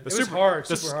was good. The It was hard,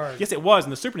 the super hard. Yes, it was.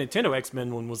 And the Super Nintendo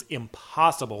X-Men one was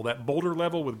impossible. That boulder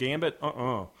level with Gambit.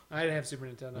 I didn't have Super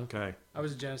Nintendo. Okay. I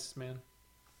was a Genesis man.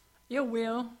 You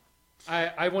will.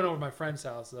 I went over to my friend's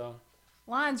house though.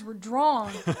 Lines were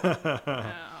drawn.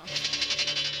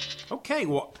 Okay.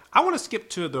 Well, I want to skip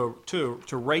to the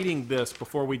to rating this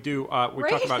before we do. We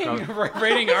talk about.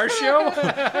 Rating our show.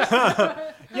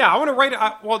 Yeah, I want to rate it.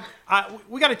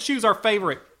 We got to choose our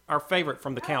favorite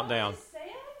from the countdown.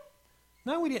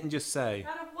 No, we didn't just say.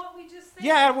 Out of what we just said?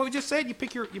 Yeah, what we just said. You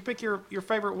pick your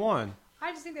favorite one.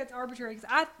 I just think that's arbitrary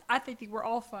because I think they were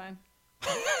all fun.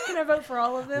 Can I vote for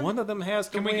all of them? One of them has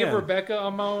to Can we win. give Rebecca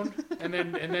a moan and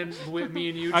then with me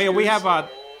and you? Oh yeah, we choose?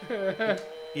 have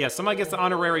yeah, somebody gets the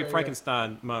honorary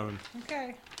Frankenstein moan.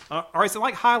 Okay. All right, so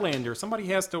like Highlander, somebody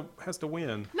has to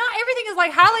win. Not everything is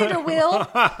like Highlander, Will.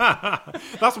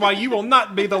 That's why you will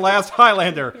not be the last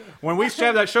Highlander. When we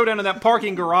have that showdown in that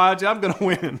parking garage, I'm going to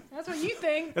win. That's what you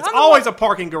think. It's always a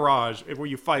parking garage where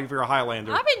you fight if you're a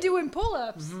Highlander. I've been doing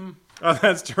pull-ups. Mm-hmm. Oh,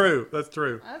 that's true. That's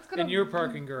true. That's gonna. In your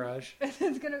parking garage.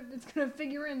 It's gonna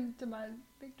figure into my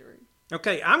victory.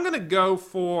 Okay, I'm going to go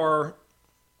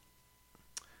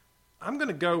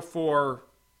for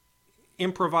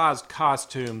improvised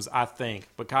costumes, I think,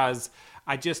 because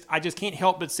I just can't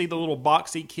help but see the little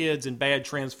boxy kids in bad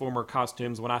Transformer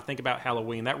costumes when I think about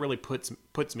Halloween. That really puts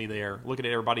me there. Looking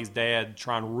at everybody's dad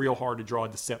trying real hard to draw a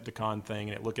Decepticon thing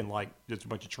and it looking like just a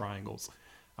bunch of triangles.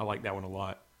 I like that one a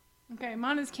lot. Okay,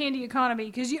 mine is Candy Economy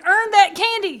because you earned that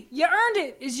candy. You earned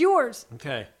it. It's yours.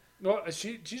 Okay. Well,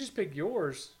 she just picked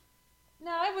yours.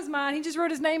 No, it was mine. He just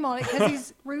wrote his name on it because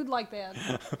he's rude like that.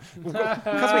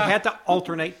 Because we had to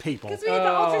alternate people. Because we had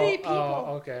to alternate people.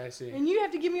 Oh, okay, I see. And you have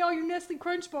to give me all your Nestle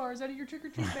Crunch bars out of your trick or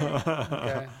treat bag.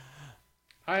 Okay.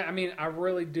 I mean, I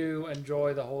really do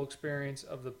enjoy the whole experience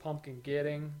of the pumpkin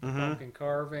getting, the pumpkin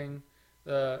carving,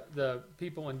 the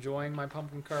people enjoying my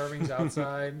pumpkin carvings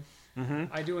outside.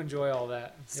 I do enjoy all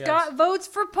that. Scott votes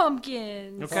for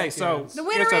pumpkins. Okay, so Pumpkins. The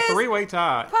winner it's a is three-way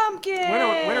tie. Pumpkin.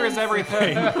 Winner is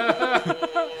everything.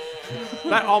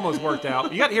 That almost worked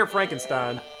out. You got to hear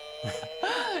Frankenstein.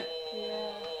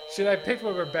 Should I pick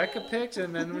what Rebecca picked,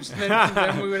 and then we would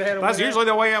have had a That's winner? usually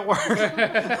the way it works.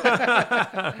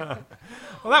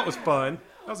 Well, that was fun.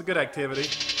 That was a good activity.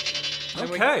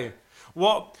 Okay.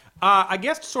 Well, I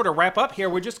guess to sort of wrap up here,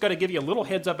 we're just going to give you a little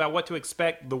heads up about what to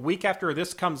expect the week after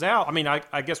this comes out. I mean,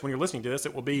 I guess when you're listening to this,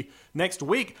 it will be next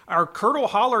week. Our Curdle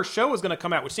Holler show is going to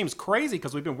come out, which seems crazy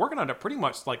because we've been working on it pretty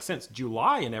much like since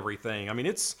July and everything. I mean,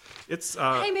 it's.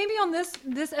 Hey, maybe on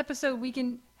this episode we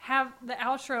can have the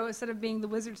outro instead of being the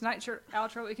Wizard's Nightshirt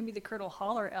outro. It can be the Curdle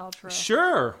Holler outro.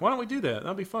 Sure. Why don't we do that?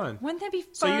 That'll be fun. Wouldn't that be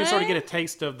fun? So you can sort of get a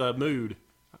taste of the mood.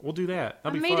 We'll do that.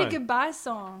 That'll I be made fun. a goodbye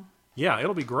song. Yeah,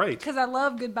 it'll be great. Because I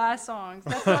love goodbye songs.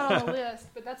 That's not on the list,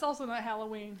 but that's also not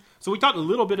Halloween. So we talked a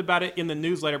little bit about it in the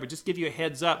newsletter, but just give you a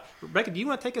heads up. Rebecca, do you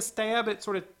want to take a stab at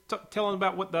sort of telling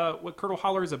about what Curdle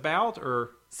Holler is about,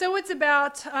 or? So it's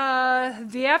about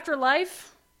the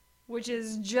afterlife, which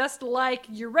is just like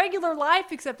your regular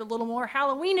life, except a little more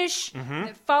Halloweenish.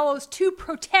 It follows two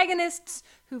protagonists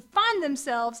who find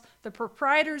themselves the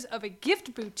proprietors of a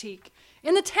gift boutique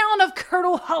in the town of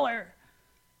Curdle Holler.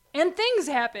 And things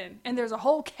happen, and there's a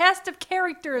whole cast of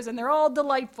characters, and they're all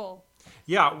delightful.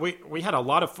 Yeah, we had a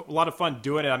lot of fun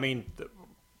doing it. I mean,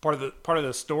 part of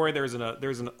the story there's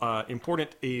an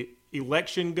important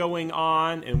election going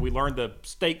on, and we learned the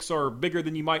stakes are bigger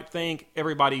than you might think.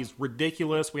 Everybody's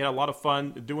ridiculous. We had a lot of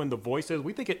fun doing the voices.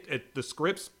 We think the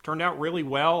scripts turned out really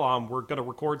well. We're going to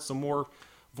record some more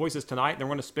voices tonight, and then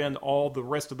we're going to spend all the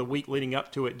rest of the week leading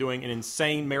up to it doing an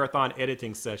insane marathon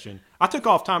editing session. I took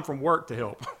off time from work to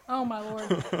help. Oh, my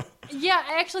Lord. Yeah,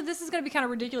 actually, this is going to be kind of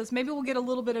ridiculous. Maybe we'll get a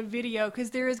little bit of video,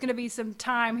 because there is going to be some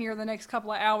time here in the next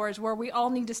couple of hours where we all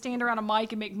need to stand around a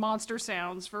mic and make monster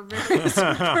sounds for various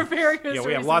Yeah, we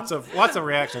reasons. have lots of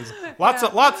reactions.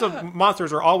 Lots of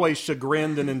monsters are always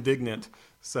chagrined and indignant.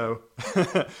 So,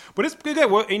 but it's good.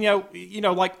 Well, and, you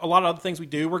know, like a lot of other things we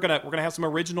do, we're gonna have some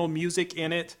original music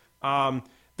in it.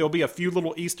 There'll be a few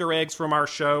little Easter eggs from our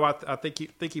show. I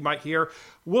think you might hear.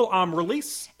 We'll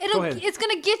release. Go ahead. It's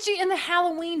gonna get you in the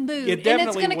Halloween mood. It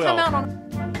definitely and it's will. gonna come out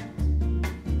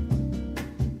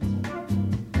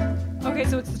on. Okay,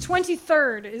 so it's the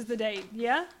 23rd is the date.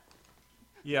 Yeah.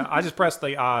 Yeah, I just pressed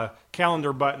the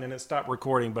calendar button and it stopped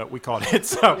recording, but we caught it.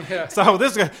 So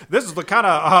this is the kind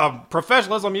of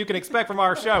professionalism you can expect from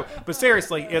our show. But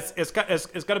seriously, it's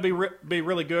going to be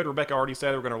really good. Rebecca already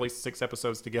said we're going to release 6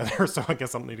 episodes together, so I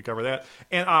guess I don't need to cover that.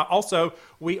 And also,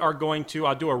 we are going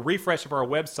to do a refresh of our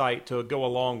website to go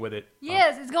along with it.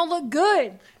 Yes, it's gonna look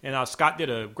good. And Scott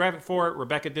did a graphic for it.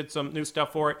 Rebecca did some new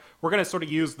stuff for it. We're going to sort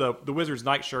of use the Wizard's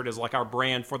Nightshirt as like our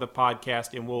brand for the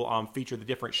podcast, and we'll feature the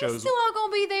different shows. It's still all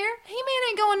gonna be there. He-Man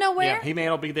ain't going nowhere. Yeah,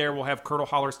 He-Man will be there. We'll have Curdle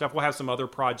Holler stuff. We'll have some other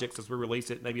projects as we release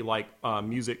it, maybe like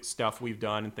music stuff we've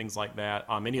done and things like that.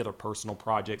 Any other personal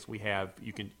projects we have,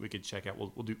 we could check out.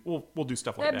 We'll do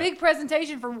stuff like that. That big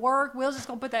presentation for work. Will's just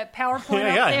gonna put that PowerPoint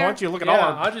up yeah. there. Why don't you look at all Yeah,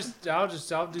 our I'll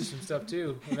do some stuff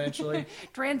too eventually.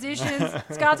 Transitions.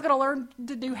 Scott's gonna learn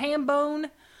to do ham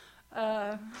bone.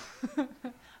 Other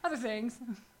things.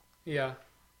 Yeah.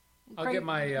 I'll get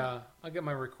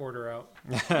my recorder out.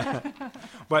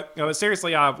 But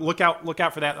seriously, look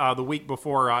out for that the week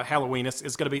before Halloween. It's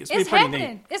going to be pretty happening.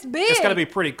 neat. It's big. It's going to be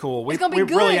pretty cool. We gonna be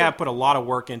really good. have put a lot of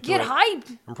work into Get it.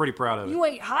 hyped. I'm pretty proud of it. You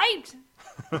ain't hyped.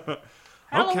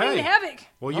 Halloween Okay. Havoc.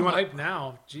 Well, I'm hyped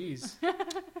now. Jeez.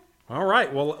 All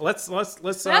right. Well, let's.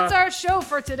 That's our show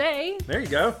for today. There you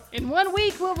go. In 1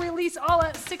 week, we'll release all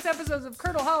 6 episodes of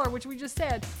Curdle Holler, which we just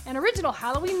said, an original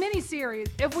Halloween miniseries,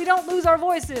 if we don't lose our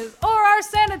voices or our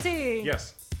sanity.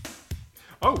 Yes.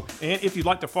 Oh, and if you'd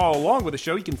like to follow along with the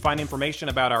show, you can find information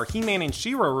about our He-Man and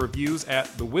She-Ra reviews at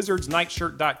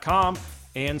thewizardsnightshirt.com.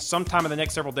 And sometime in the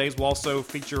next several days, we'll also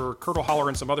feature Curdle Holler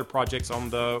and some other projects on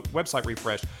the website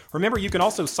refresh. Remember, you can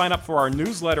also sign up for our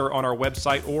newsletter on our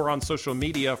website or on social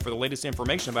media for the latest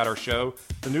information about our show.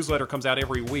 The newsletter comes out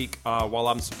every week while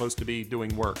I'm supposed to be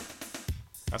doing work.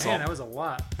 That's all. Man, that was a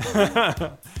lot.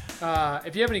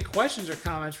 If you have any questions or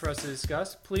comments for us to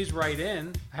discuss, please write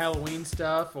in Halloween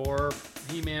stuff or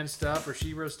He-Man stuff or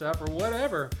She-Ra stuff or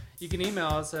whatever. You can email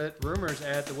us at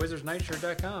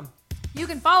rumors@thewizardsnightshirt.com. You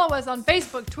can follow us on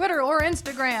Facebook, Twitter, or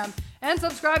Instagram, and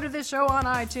subscribe to this show on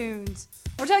iTunes.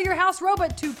 Or tell your house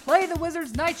robot to play the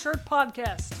Wizard's Nightshirt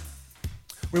podcast.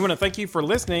 We want to thank you for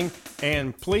listening,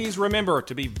 and please remember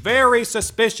to be very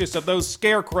suspicious of those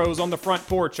scarecrows on the front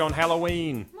porch on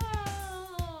Halloween.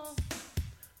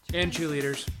 And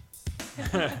cheerleaders.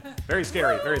 Very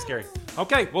scary, very scary.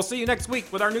 Okay, we'll see you next week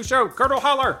with our new show, Curdle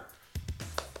Holler.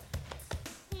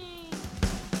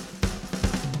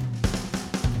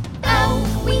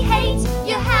 Oh, we hate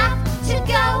you have to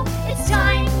go. It's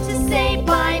time